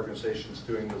really good organizations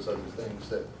doing those other things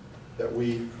that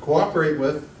we cooperate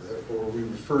with or we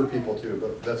refer people to,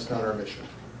 but that's not our mission.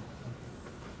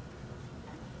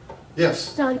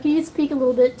 Yes? John, can you speak a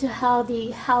little bit to how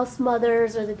the house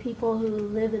mothers or the people who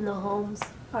live in the homes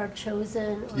are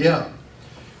chosen? Yeah.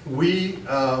 We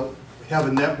have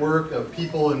a network of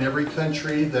people in every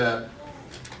country that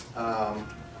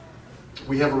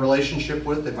we have a relationship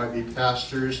with. They might be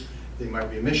pastors, they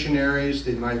might be missionaries,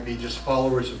 they might be just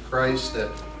followers of Christ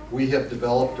that we have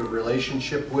developed a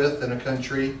relationship with in a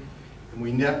country. And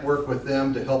we network with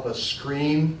them to help us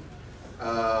screen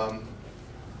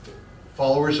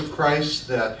followers of Christ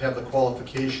that have the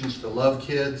qualifications to love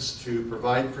kids, to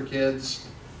provide for kids,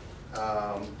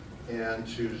 and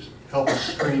to help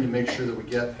us screen to make sure that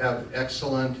we have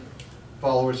excellent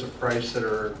followers of Christ that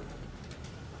are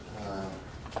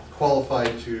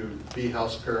qualified to be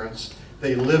house parents.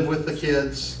 They live with the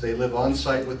kids, they live on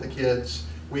site with the kids.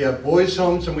 We have boys'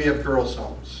 homes and we have girls'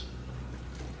 homes.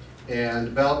 And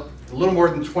about a little more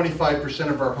than 25%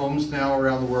 of our homes now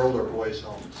around the world are boys'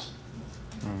 homes.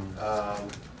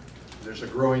 There's a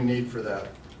growing need for that.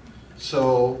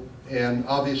 So, and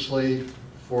obviously,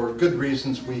 for good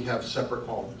reasons, we have separate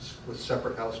homes with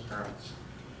separate house parents.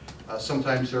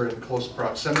 Sometimes they're in close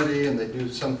proximity and they do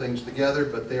some things together,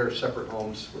 but they are separate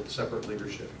homes with separate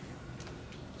leadership.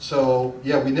 So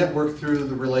yeah, we network through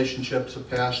the relationships of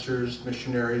pastors,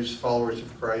 missionaries, followers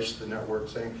of Christ, the network,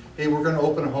 saying, hey, we're going to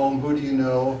open a home, who do you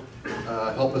know?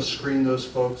 Help us screen those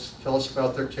folks, tell us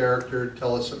about their character,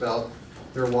 tell us about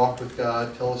their walk with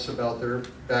God, tell us about their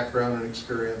background and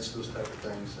experience, those type of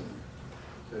things, and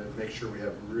to make sure we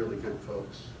have really good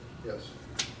folks. Yes.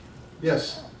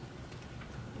 Yes.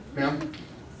 Ma'am?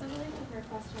 Similar to her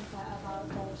question about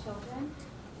the children,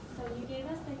 so you gave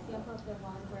us the example of the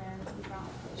one where we brought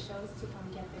officials to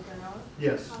come get the girls.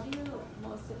 Yes. How do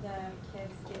most of the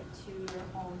kids get to your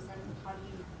homes, and how do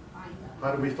you find them?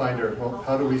 How do we find our home?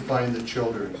 How do we find the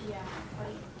children? Yeah.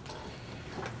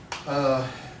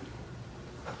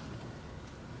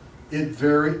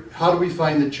 How do we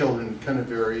find the children? It kind of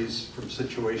varies from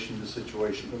situation to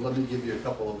situation, but let me give you a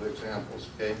couple of examples,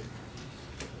 okay?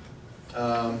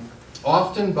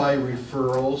 Often by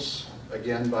referrals,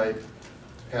 again by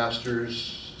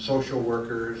pastors, social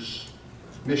workers,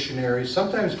 missionaries,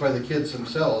 sometimes by the kids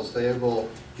themselves. They will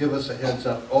give us a heads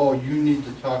up, oh, you need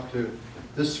to talk to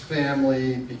this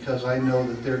family because I know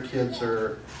that their kids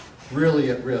are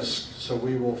really at risk, so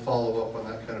we will follow up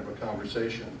on that kind of a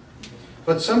conversation.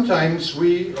 But sometimes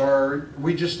we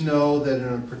just know that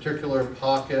in a particular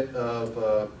pocket of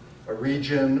a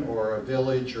region or a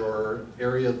village or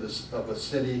area of a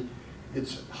city,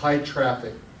 it's high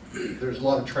traffic. There's a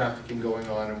lot of trafficking going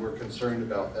on, and we're concerned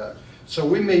about that. So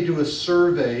we may do a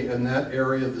survey in that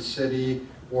area of the city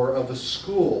or of a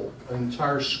school, an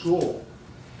entire school.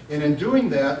 And in doing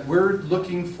that, we're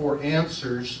looking for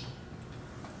answers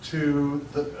to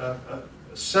a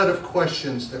set of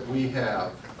questions that we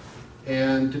have.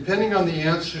 And depending on the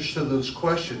answers to those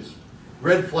questions,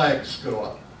 red flags go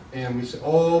up. And we say,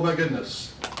 oh my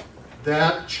goodness,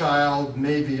 that child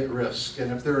may be at risk.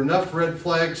 And if there are enough red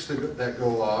flags that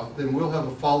go off, then we'll have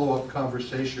a follow-up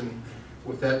conversation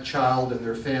with that child and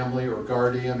their family or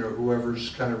guardian or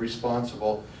whoever's kind of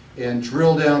responsible, and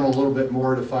drill down a little bit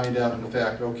more to find out, in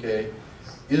fact, okay,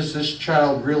 is this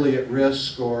child really at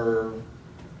risk, or,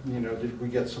 you know, did we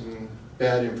get some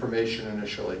bad information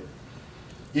initially?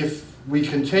 If we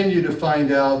continue to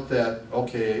find out that,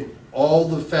 okay, all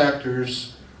the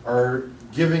factors are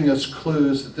giving us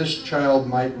clues that this child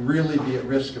might really be at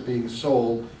risk of being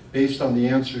sold based on the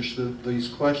answers to these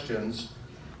questions,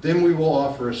 then we will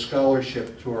offer a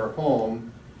scholarship to our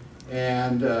home.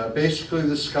 And basically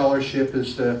the scholarship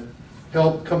is to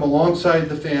help come alongside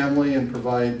the family and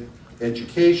provide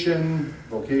education,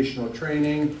 vocational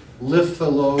training, lift the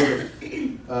load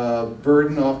of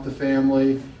burden off the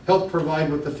family, help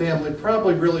provide what the family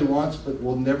probably really wants but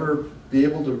will never be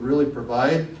able to really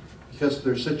provide because of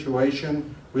their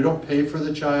situation. We don't pay for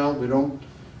the child, we don't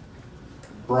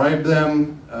bribe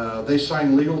them. They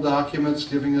sign legal documents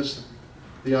giving us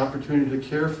the opportunity to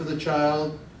care for the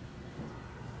child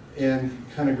and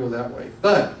kind of go that way.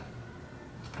 But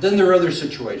then there are other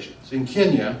situations. In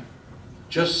Kenya,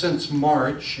 just since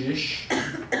March-ish,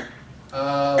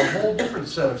 a whole different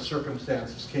set of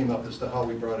circumstances came up as to how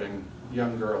we brought in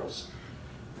young girls.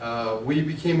 We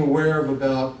became aware of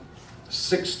about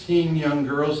 16 young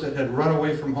girls that had run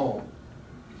away from home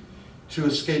to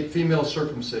escape female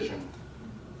circumcision,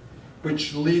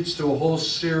 which leads to a whole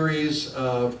series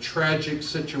of tragic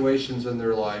situations in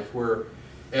their life where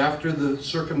after the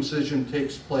circumcision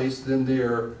takes place, then they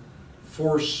are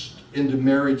forced into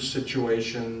marriage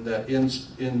situation that ends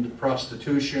in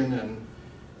prostitution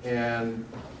and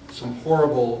some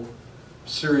horrible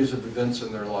series of events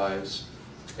in their lives.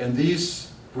 And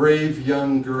these brave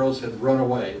young girls had run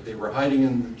away. They were hiding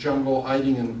in the jungle,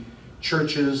 hiding in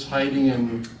churches, hiding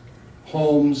in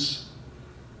homes,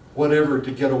 whatever,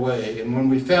 to get away. And when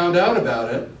we found out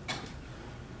about it,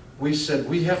 we said,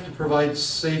 we have to provide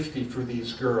safety for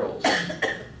these girls,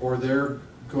 or they're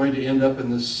going to end up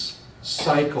in this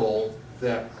cycle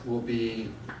that will be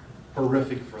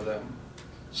horrific for them.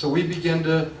 So we began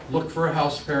to look for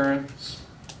house parents,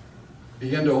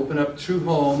 began to open up 2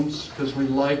 homes, because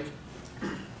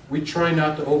we try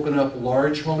not to open up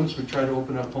large homes. We try to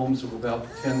open up homes of about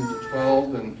 10 to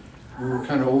 12, and we were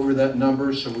kind of over that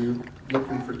number, so we were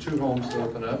looking for 2 homes to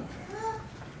open up.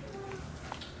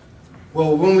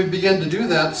 Well, when we began to do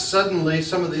that, suddenly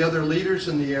some of the other leaders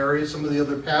in the area, some of the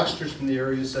other pastors in the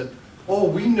area said, oh,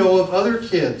 we know of other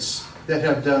kids that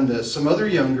have done this, some other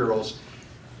young girls.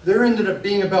 There ended up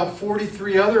being about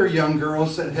 43 other young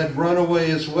girls that had run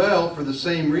away as well for the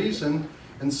same reason,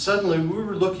 and suddenly we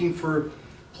were looking for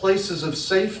places of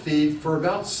safety for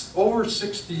about over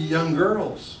 60 young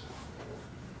girls.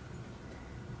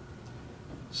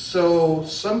 So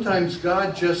sometimes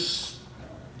God just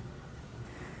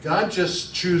God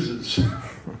just chooses.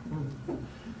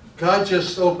 God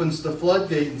just opens the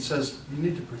floodgate and says, you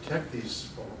need to protect these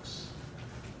folks.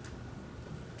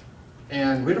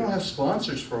 And we don't have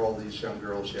sponsors for all these young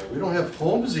girls yet. We don't have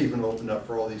homes even opened up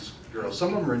for all these girls.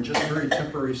 Some of them are in just very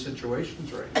temporary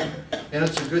situations right now. And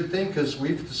it's a good thing because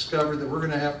we've discovered that we're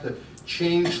going to have to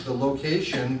change the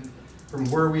location from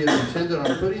where we had intended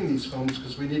on putting these homes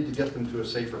because we need to get them to a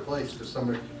safer place because some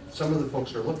of the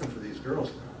folks are looking for these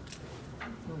girls now.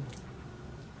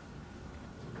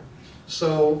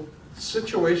 So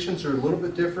situations are a little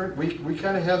bit different. We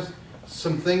kind of have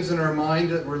some things in our mind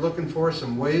that we're looking for,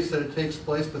 some ways that it takes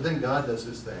place, but then God does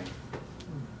his thing.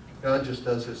 God just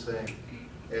does his thing.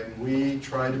 And we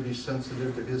try to be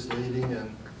sensitive to his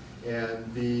leading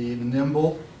and be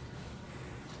nimble,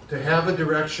 to have a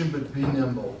direction but be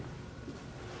nimble,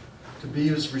 to be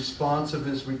as responsive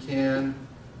as we can,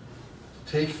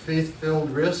 to take faith-filled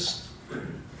risks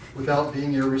without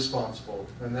being irresponsible.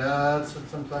 And that's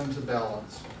sometimes a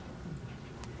balance.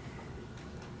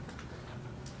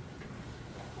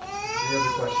 Any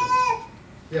other questions?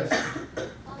 Yes? You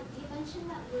mentioned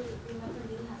that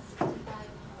RiverLife has 65 homes.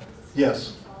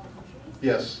 Yes. In 12 countries.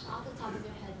 Yes. Off the top of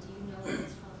your head, do you know what those 12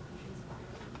 countries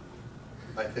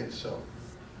are? I think so.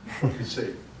 Let me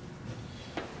see.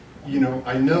 You know,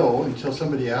 I know until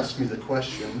somebody asks me the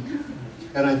question,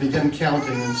 and I begin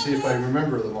counting and see if I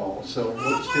remember them all. So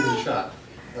let's give it a shot.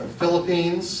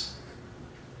 Philippines,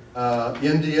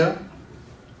 India,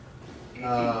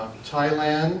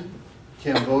 Thailand,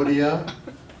 Cambodia,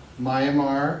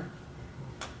 Myanmar,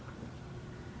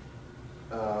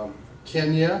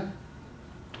 Kenya,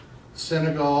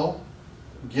 Senegal,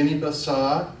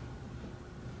 Guinea-Bissau,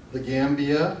 the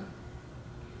Gambia,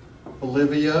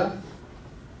 Bolivia,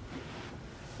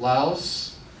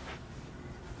 Laos,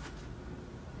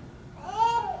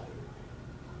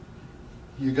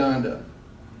 Uganda.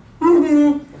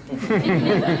 And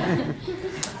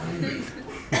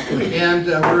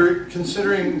we're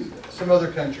considering some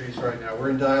other countries right now. We're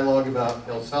in dialogue about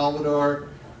El Salvador.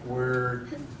 We're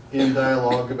in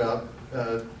dialogue about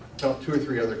 2 or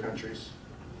 3 other countries.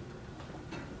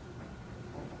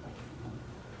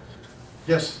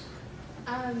 Yes?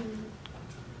 I'm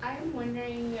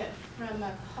wondering from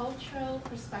a cultural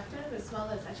perspective as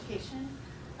well as education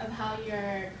of how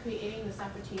you're creating this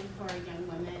opportunity for young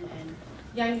women and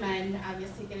young men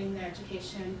obviously getting their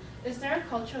education. Is there a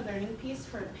cultural learning piece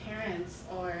for parents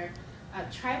or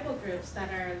tribal groups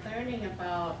that are learning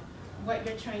about what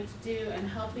you're trying to do and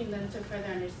helping them to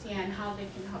further understand how they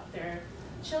can help their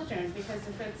children? Because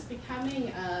if it's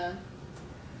becoming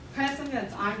kind of something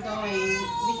that's ongoing,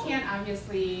 we can't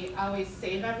obviously always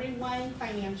save everyone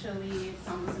financially, it's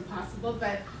almost impossible,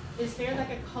 but is there like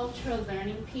a cultural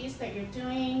learning piece that you're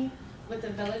doing with the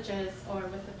villages or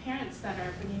with the parents that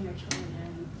are bringing their children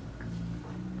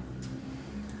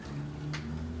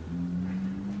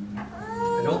in?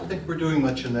 I don't think we're doing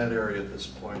much in that area at this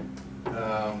point.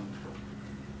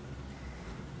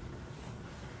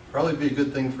 Probably be a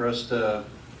good thing for us to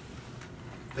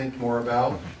think more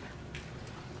about.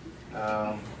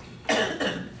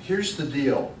 Here's the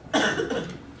deal.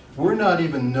 We're not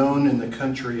even known in the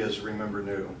country as Remember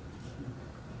New.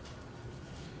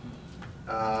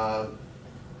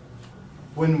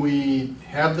 When we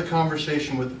have the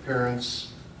conversation with the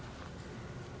parents,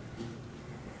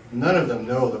 none of them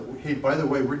know that, hey, by the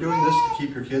way, we're doing this to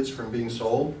keep your kids from being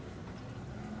sold.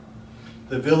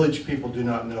 The village people do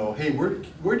not know, hey,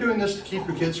 we're doing this to keep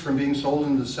your kids from being sold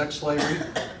into sex slavery.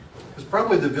 Because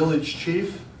probably the village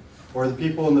chief or the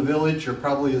people in the village are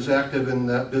probably as active in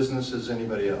that business as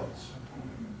anybody else.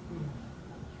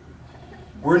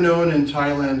 We're known in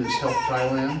Thailand as Help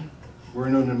Thailand. We're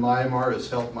known in Myanmar as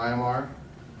Help Myanmar.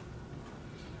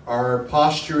 Our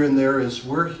posture in there is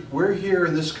we're here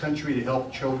in this country to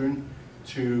help children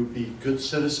to be good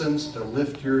citizens, to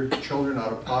lift your children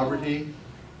out of poverty,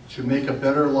 to make a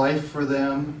better life for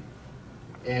them,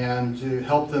 and to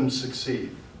help them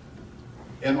succeed.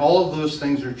 And all of those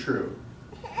things are true.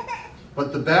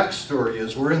 But the backstory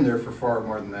is we're in there for far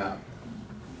more than that.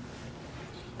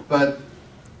 But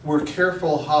we're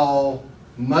careful how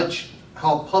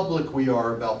public we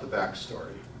are about the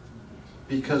backstory.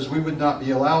 Because we would not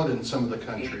be allowed in some of the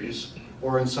countries,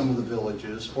 or in some of the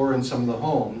villages, or in some of the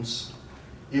homes,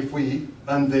 if we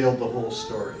unveiled the whole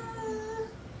story.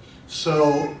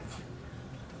 So,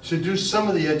 to do some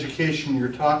of the education you're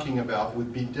talking about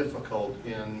would be difficult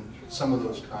in some of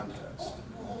those contexts.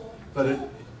 But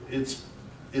it's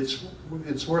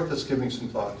worth us giving some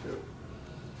thought to.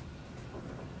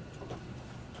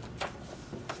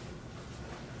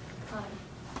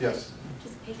 Yes?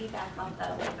 Just piggyback off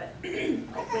that a little bit.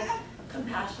 Like with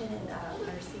Compassion and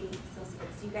Mercy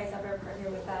Associates, do you guys ever partner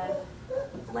with them?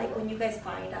 Like when you guys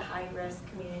find a high-risk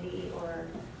community or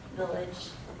village,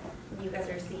 you guys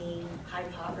are seeing high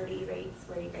poverty rates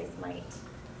where you guys might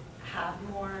have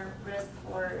more risk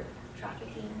for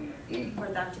trafficking, for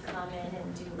them to come in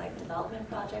and do like development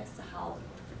projects to help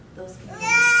those communities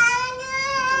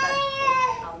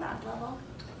on that level?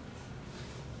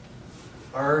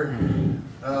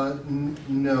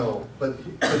 No, but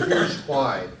here's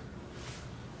why.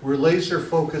 We're laser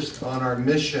focused on our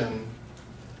mission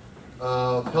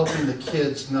of helping the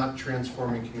kids, not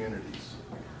transforming communities.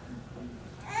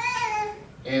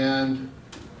 And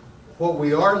what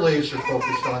we are laser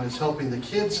focused on is helping the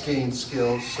kids gain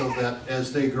skills so that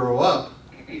as they grow up,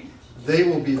 they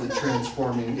will be the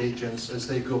transforming agents as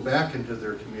they go back into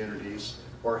their communities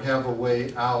or have a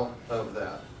way out of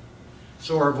that.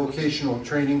 So our vocational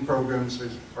training programs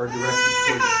are directed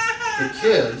toward the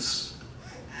kids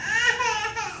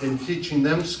in teaching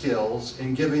them skills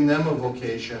and giving them a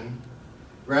vocation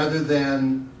rather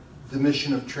than the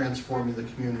mission of transforming the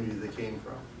community they came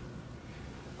from.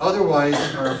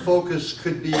 Otherwise, our focus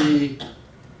could be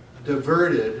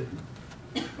diverted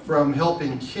from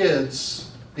helping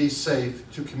kids be safe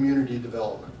to community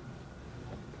development.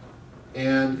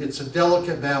 And it's a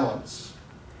delicate balance.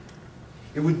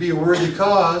 It would be a worthy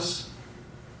cause,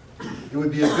 it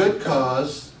would be a good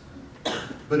cause,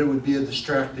 but it would be a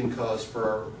distracting cause for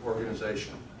our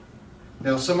organization.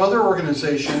 Now, some other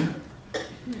organization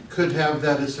could have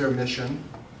that as their mission,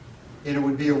 and it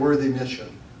would be a worthy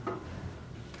mission.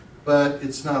 But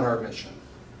it's not our mission.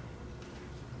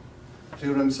 See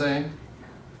what I'm saying?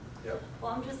 Yep.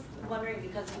 Well, I'm just wondering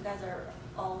because you guys are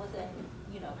all within,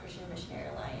 Christian Missionary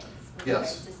Alliance. When Yes. you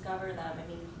guys discover them,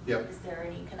 Yep. Is there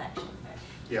any connection there?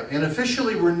 Yeah, and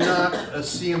officially we're not a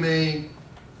CMA,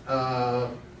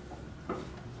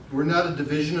 we're not a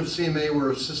division of CMA,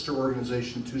 we're a sister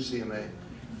organization to CMA.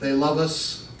 They love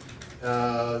us,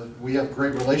 we have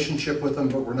great relationship with them,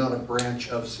 but we're not a branch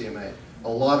of CMA. A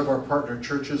lot of our partner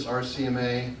churches are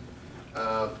CMA.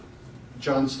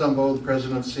 John Stumbo, the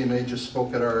president of CMA, just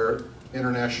spoke at our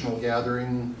international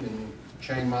gathering in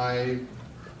Chiang Mai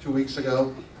 2 weeks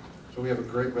ago. So we have a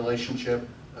great relationship,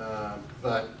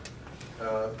 but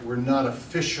we're not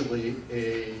officially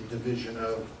a division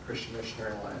of Christian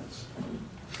Missionary Alliance.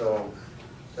 So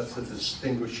that's the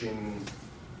distinguishing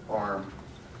arm.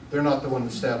 They're not the one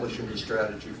establishing the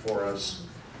strategy for us.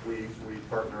 We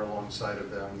partner alongside of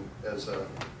them as a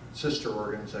sister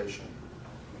organization.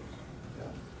 Yeah.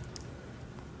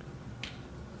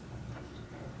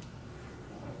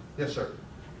 Yes, sir.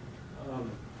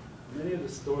 Many of the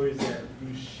stories that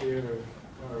you share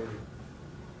are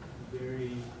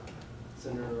very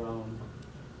centered around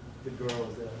the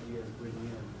girls that you guys bring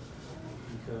in,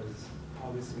 because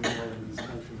obviously we know in these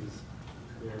countries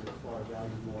they're far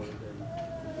valued more than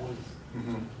the boys.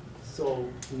 Mm-hmm. So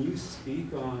can you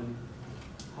speak on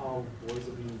how boys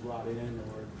are being brought in,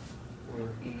 or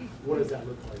what does that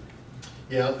look like?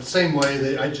 Yeah, the same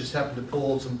way. I just happened to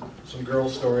pull some girl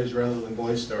stories rather than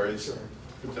boy stories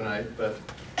for tonight. But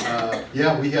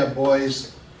yeah, we have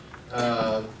boys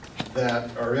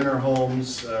that are in our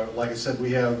homes. Like I said,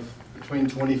 we have between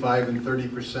 25 and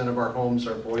 30% of our homes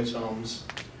are boys' homes,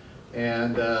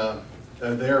 and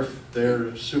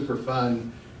they're super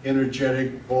fun,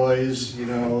 energetic boys.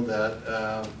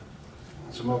 That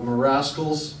some of them are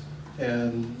rascals,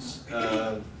 and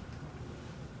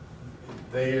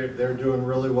they're doing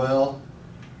really well.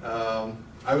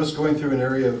 I was going through an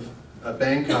area of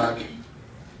Bangkok,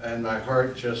 and my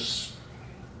heart just,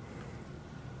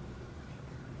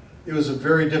 it was a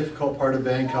very difficult part of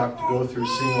Bangkok to go through,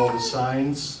 seeing all the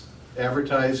signs,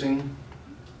 advertising,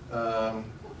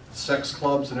 sex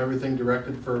clubs and everything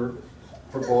directed for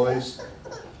boys.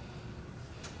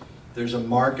 There's a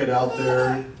market out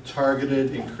there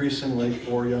targeted increasingly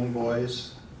for young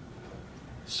boys.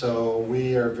 So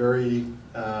we are very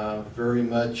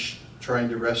much trying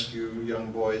to rescue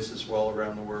young boys as well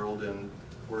around the world, and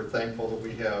we're thankful that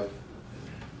we have,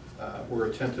 we're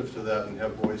attentive to that and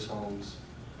have boys' homes.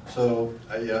 So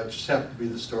it just happened to be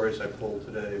the stories I pulled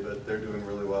today, but they're doing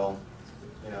really well.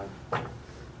 Yeah.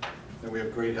 And we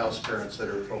have great house parents that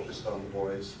are focused on the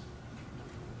boys.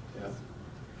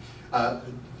 Yeah.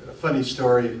 A funny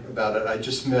story about it. I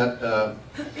just met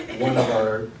one of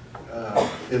our,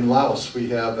 in Laos, we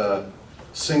have a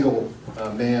single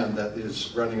man that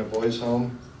is running a boys'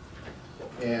 home.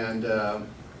 And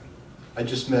I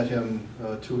just met him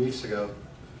 2 weeks ago.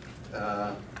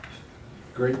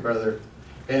 Great brother.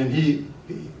 And he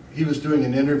was doing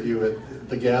an interview at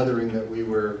the gathering that we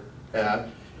were at,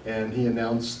 and he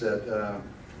announced that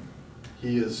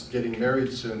he is getting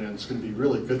married soon, and it's going to be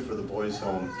really good for the boys'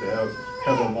 home to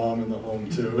have a mom in the home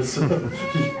too. So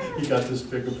he got this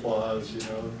big applause, you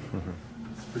know.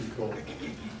 It's pretty cool.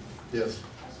 Yes.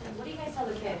 What do you guys tell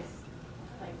the kids?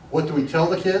 Like, what do we tell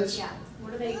the kids? Yeah.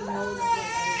 What do they know?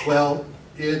 That well,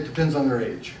 it depends on their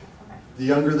age. Okay. The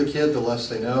younger the kid, the less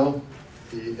they know.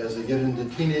 As they get into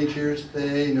teenage years,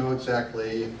 they know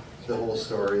exactly the whole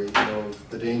story, you know,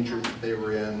 the danger that they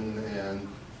were in,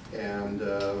 and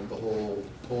the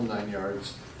whole 9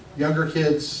 yards. Younger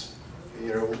kids,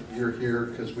 you know, you're here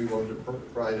because we wanted to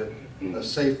provide a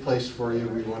safe place for you.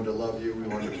 We wanted to love you. We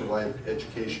wanted to provide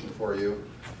education for you.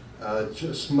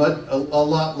 Just a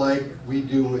lot like we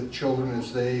do with children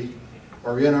as they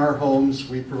are in our homes.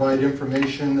 We provide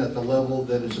information at the level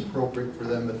that is appropriate for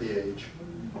them at the age.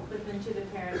 But then to the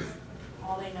parents,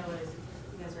 all they know is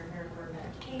you guys are here for an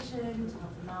education, to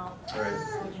help them out. Right.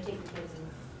 When you take the kids, and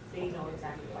they know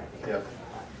exactly why they Yeah.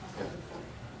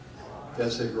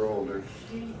 As they grow older.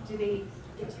 Do they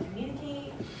get to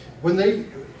communicate?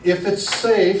 If it's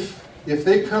safe, if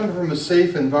they come from a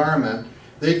safe environment,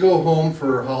 they go home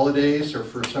for holidays or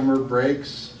for summer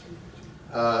breaks.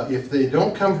 If they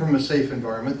don't come from a safe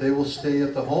environment, they will stay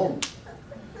at the home.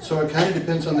 So it kind of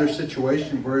depends on their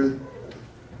situation,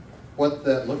 what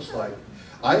that looks like.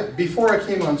 Before I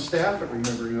came on staff at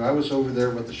Remember You, I was over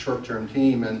there with the short-term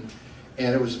team, and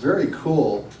it was very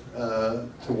cool to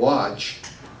watch.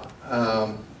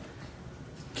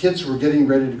 Kids were getting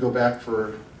ready to go back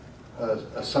for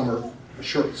a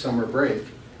short summer break,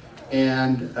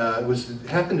 and it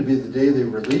happened to be the day they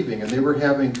were leaving, and they were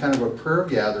having kind of a prayer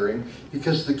gathering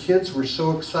because the kids were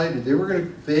so excited.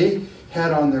 They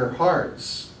had on their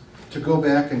hearts to go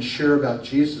back and share about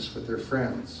Jesus with their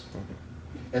friends,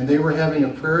 and they were having a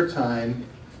prayer time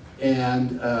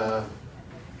and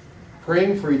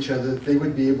praying for each other that they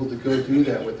would be able to go do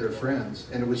that with their friends,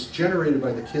 and it was generated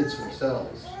by the kids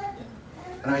themselves.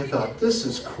 And I thought, this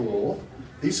is cool.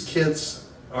 These kids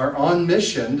are on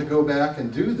mission to go back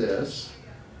and do this.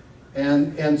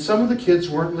 And some of the kids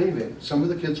weren't leaving. Some of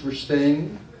the kids were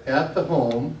staying at the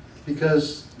home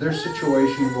because their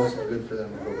situation wasn't good for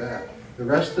them to go back. The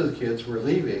rest of the kids were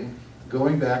leaving,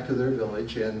 going back to their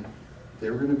village, and they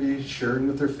were going to be sharing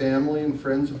with their family and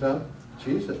friends about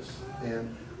Jesus.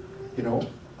 And, you know,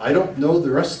 I don't know the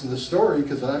rest of the story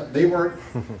because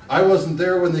I wasn't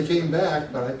there when they came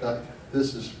back, but I thought,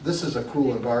 this is a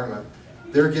cool environment.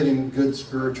 They're getting good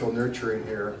spiritual nurturing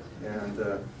here, and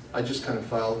I just kind of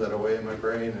filed that away in my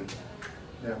brain. And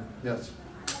yeah, yes.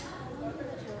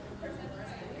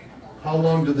 How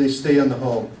long do they stay in the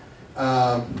home?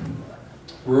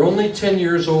 We're only 10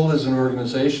 years old as an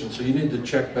organization, so you need to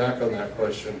check back on that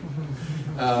question.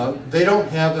 They don't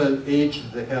have an age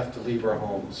that they have to leave our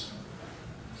homes,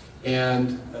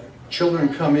 and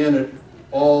children come in at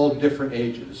all different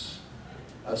ages.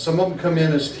 Some of them come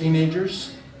in as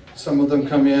teenagers. Some of them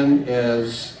come in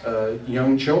as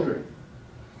young children.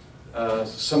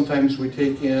 Sometimes we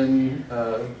take in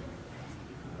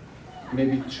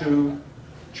maybe 2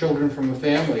 children from a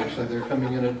family, so they're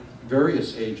coming in at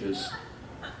various ages.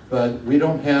 But we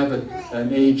don't have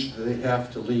an age that they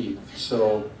have to leave.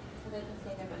 So they can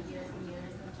stay there for years and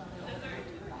years until they're old enough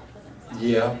to provide for themselves.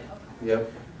 yeah,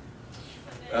 yep.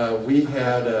 We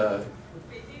had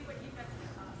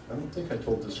I don't think I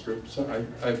told this group, so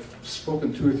I've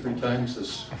spoken 2 or 3 times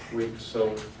this week,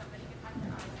 so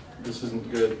this isn't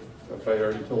good if I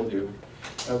already told you.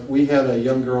 We had a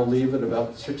young girl leave at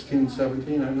about 16,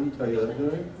 17, I didn't tell you that,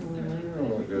 did I?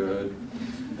 Oh, good.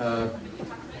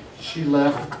 She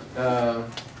left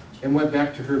and went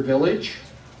back to her village.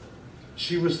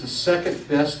 She was the second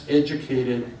best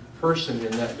educated person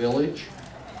in that village.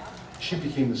 She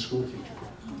became the school teacher.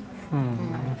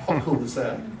 How cool is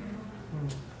that?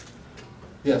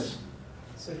 Yes.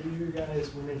 So do you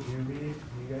guys, when they do leave,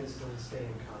 do you guys still stay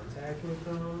in contact with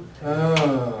them?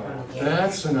 Oh,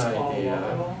 that's an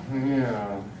idea.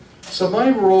 Yeah. So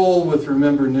my role with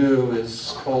Remember New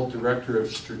is called Director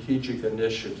of Strategic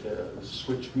Initiatives,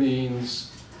 which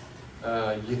means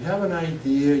you have an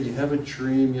idea, you have a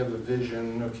dream, you have a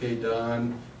vision, okay,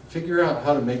 Don, figure out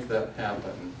how to make that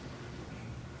happen.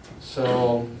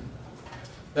 So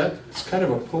that's kind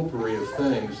of a potpourri of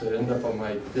things that end up on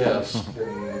my desk,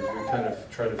 and we kind of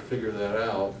try to figure that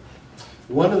out.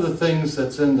 One of the things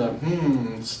that's in the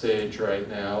stage right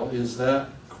now is that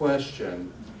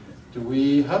question. How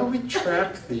do we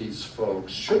track these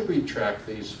folks? Should we track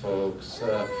these folks?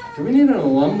 Do we need an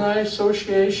alumni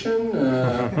association?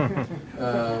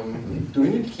 Do we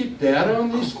need to keep data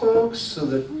on these folks so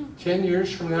that 10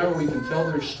 years from now we can tell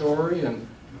their story? And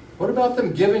What about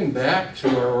them giving back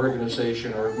to our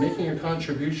organization or making a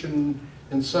contribution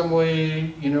in some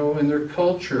way, you know, in their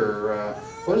culture?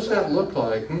 What does that look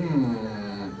like?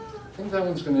 I think that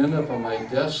one's going to end up on my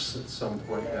desk at some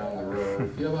point down the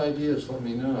road. If you have ideas, let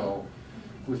me know.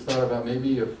 We've thought about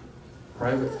maybe a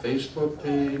private Facebook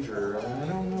page, or I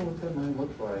don't know what that might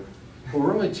look like. But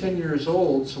we're only 10 years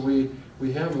old, so we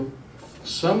have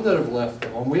some that have left the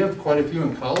home. We have quite a few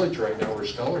in college right now. We're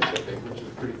scholarshiping, which is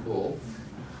pretty cool.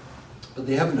 But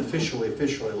they haven't officially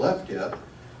left yet.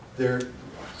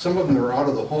 Some of them are out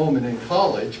of the home and in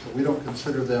college, but we don't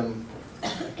consider them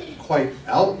quite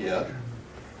out yet.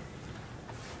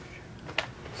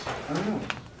 I don't know.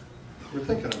 We're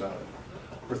thinking about it.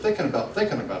 We're thinking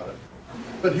about it.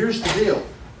 But here's the deal.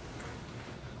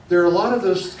 There are a lot of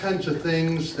those kinds of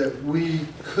things that we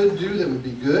could do that would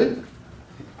be good,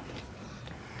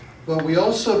 but we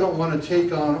also don't want to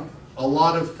take on a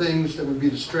lot of things that would be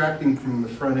distracting from the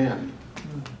front end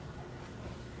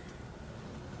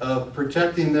of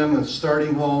protecting them and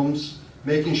starting homes,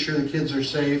 making sure the kids are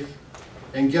safe,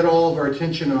 and get all of our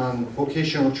attention on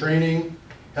vocational training,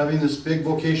 having this big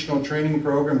vocational training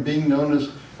program, being known as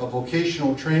a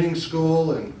vocational training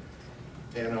school and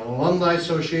an alumni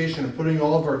association, and putting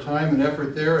all of our time and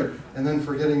effort there, and then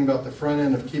forgetting about the front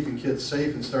end of keeping kids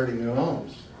safe and starting new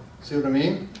homes. See what I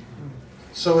mean?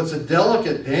 So it's a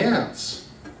delicate dance.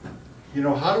 You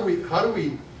know, how do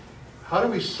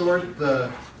we sort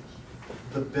the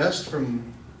best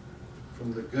from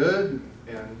the good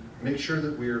and make sure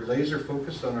that we are laser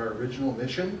focused on our original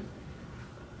mission?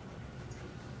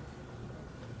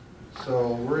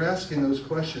 So we're asking those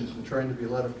questions and trying to be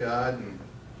led of God.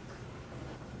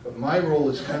 But my role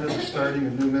is kind of starting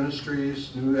of new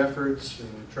ministries, new efforts,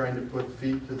 and trying to put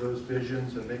feet to those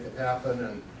visions and make it happen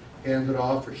and hand it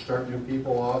off or start new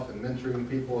people off and mentoring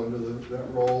people into that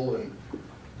role and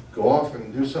go off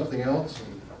and do something else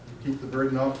and keep the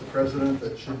burden off the president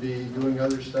that should be doing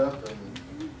other stuff.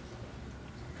 And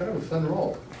kind of a fun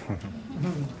role.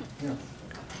 Yeah.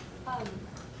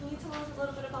 Can you tell us a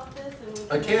little bit about this?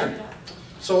 I can.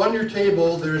 So on your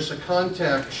table, there's a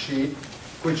contact sheet,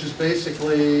 which is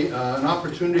basically an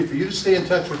opportunity for you to stay in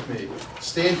touch with me,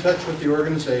 stay in touch with the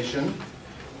organization,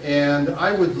 and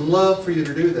I would love for you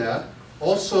to do that.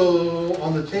 Also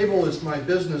on the table is my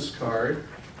business card,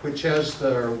 which has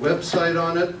the website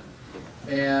on it,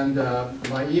 and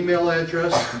my email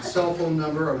address and cell phone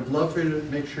number. I would love for you to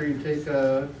make sure you take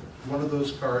one of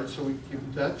those cards so we can keep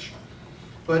in touch.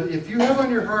 But if you have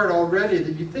on your heart already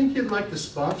that you think you'd like to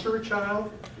sponsor a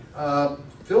child,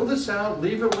 fill this out,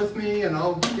 leave it with me, and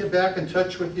I'll get back in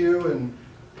touch with you and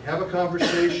have a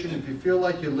conversation. If you feel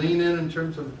like you lean in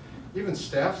terms of even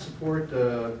staff support,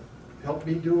 help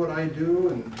me do what I do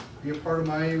and be a part of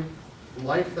my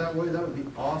life that way, that would be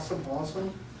awesome,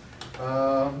 awesome.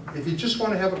 If you just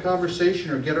want to have a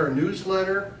conversation or get our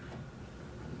newsletter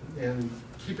and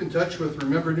keep in touch with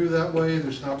Remember New that way,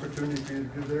 there's an opportunity for you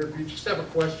to do there. If you just have a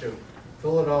question,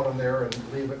 fill it out on there and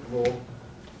leave it, and we'll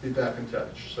be back in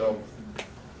touch. So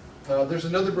there's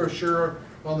another brochure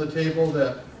on the table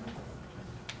that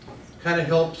kind of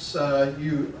helps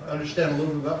you understand a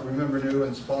little bit about Remember New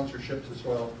and sponsorships as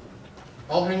well.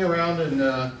 I'll hang around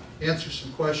and answer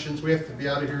some questions. We have to be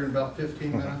out of here in about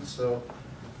 15 minutes, so.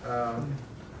 We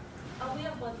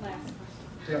have one last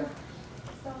question. Yeah.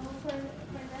 So for this,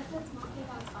 it's mostly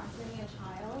about sponsoring a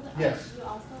child. Yes. You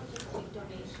also just take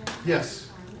donations? Yes.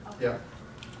 Okay. Yeah.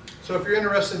 So if you're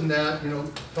interested in that,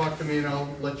 talk to me and I'll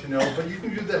let you know. But you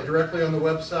can do that directly on the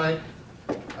website.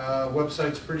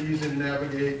 Website's pretty easy to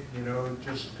navigate.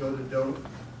 Just go to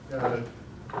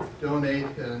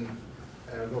donate and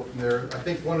go from there. I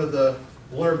think one of the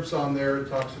blurbs on there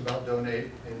talks about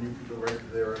donate, and you can go right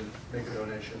there and make a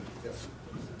donation. Yes.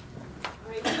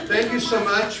 Thank you so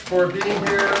much for being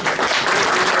here.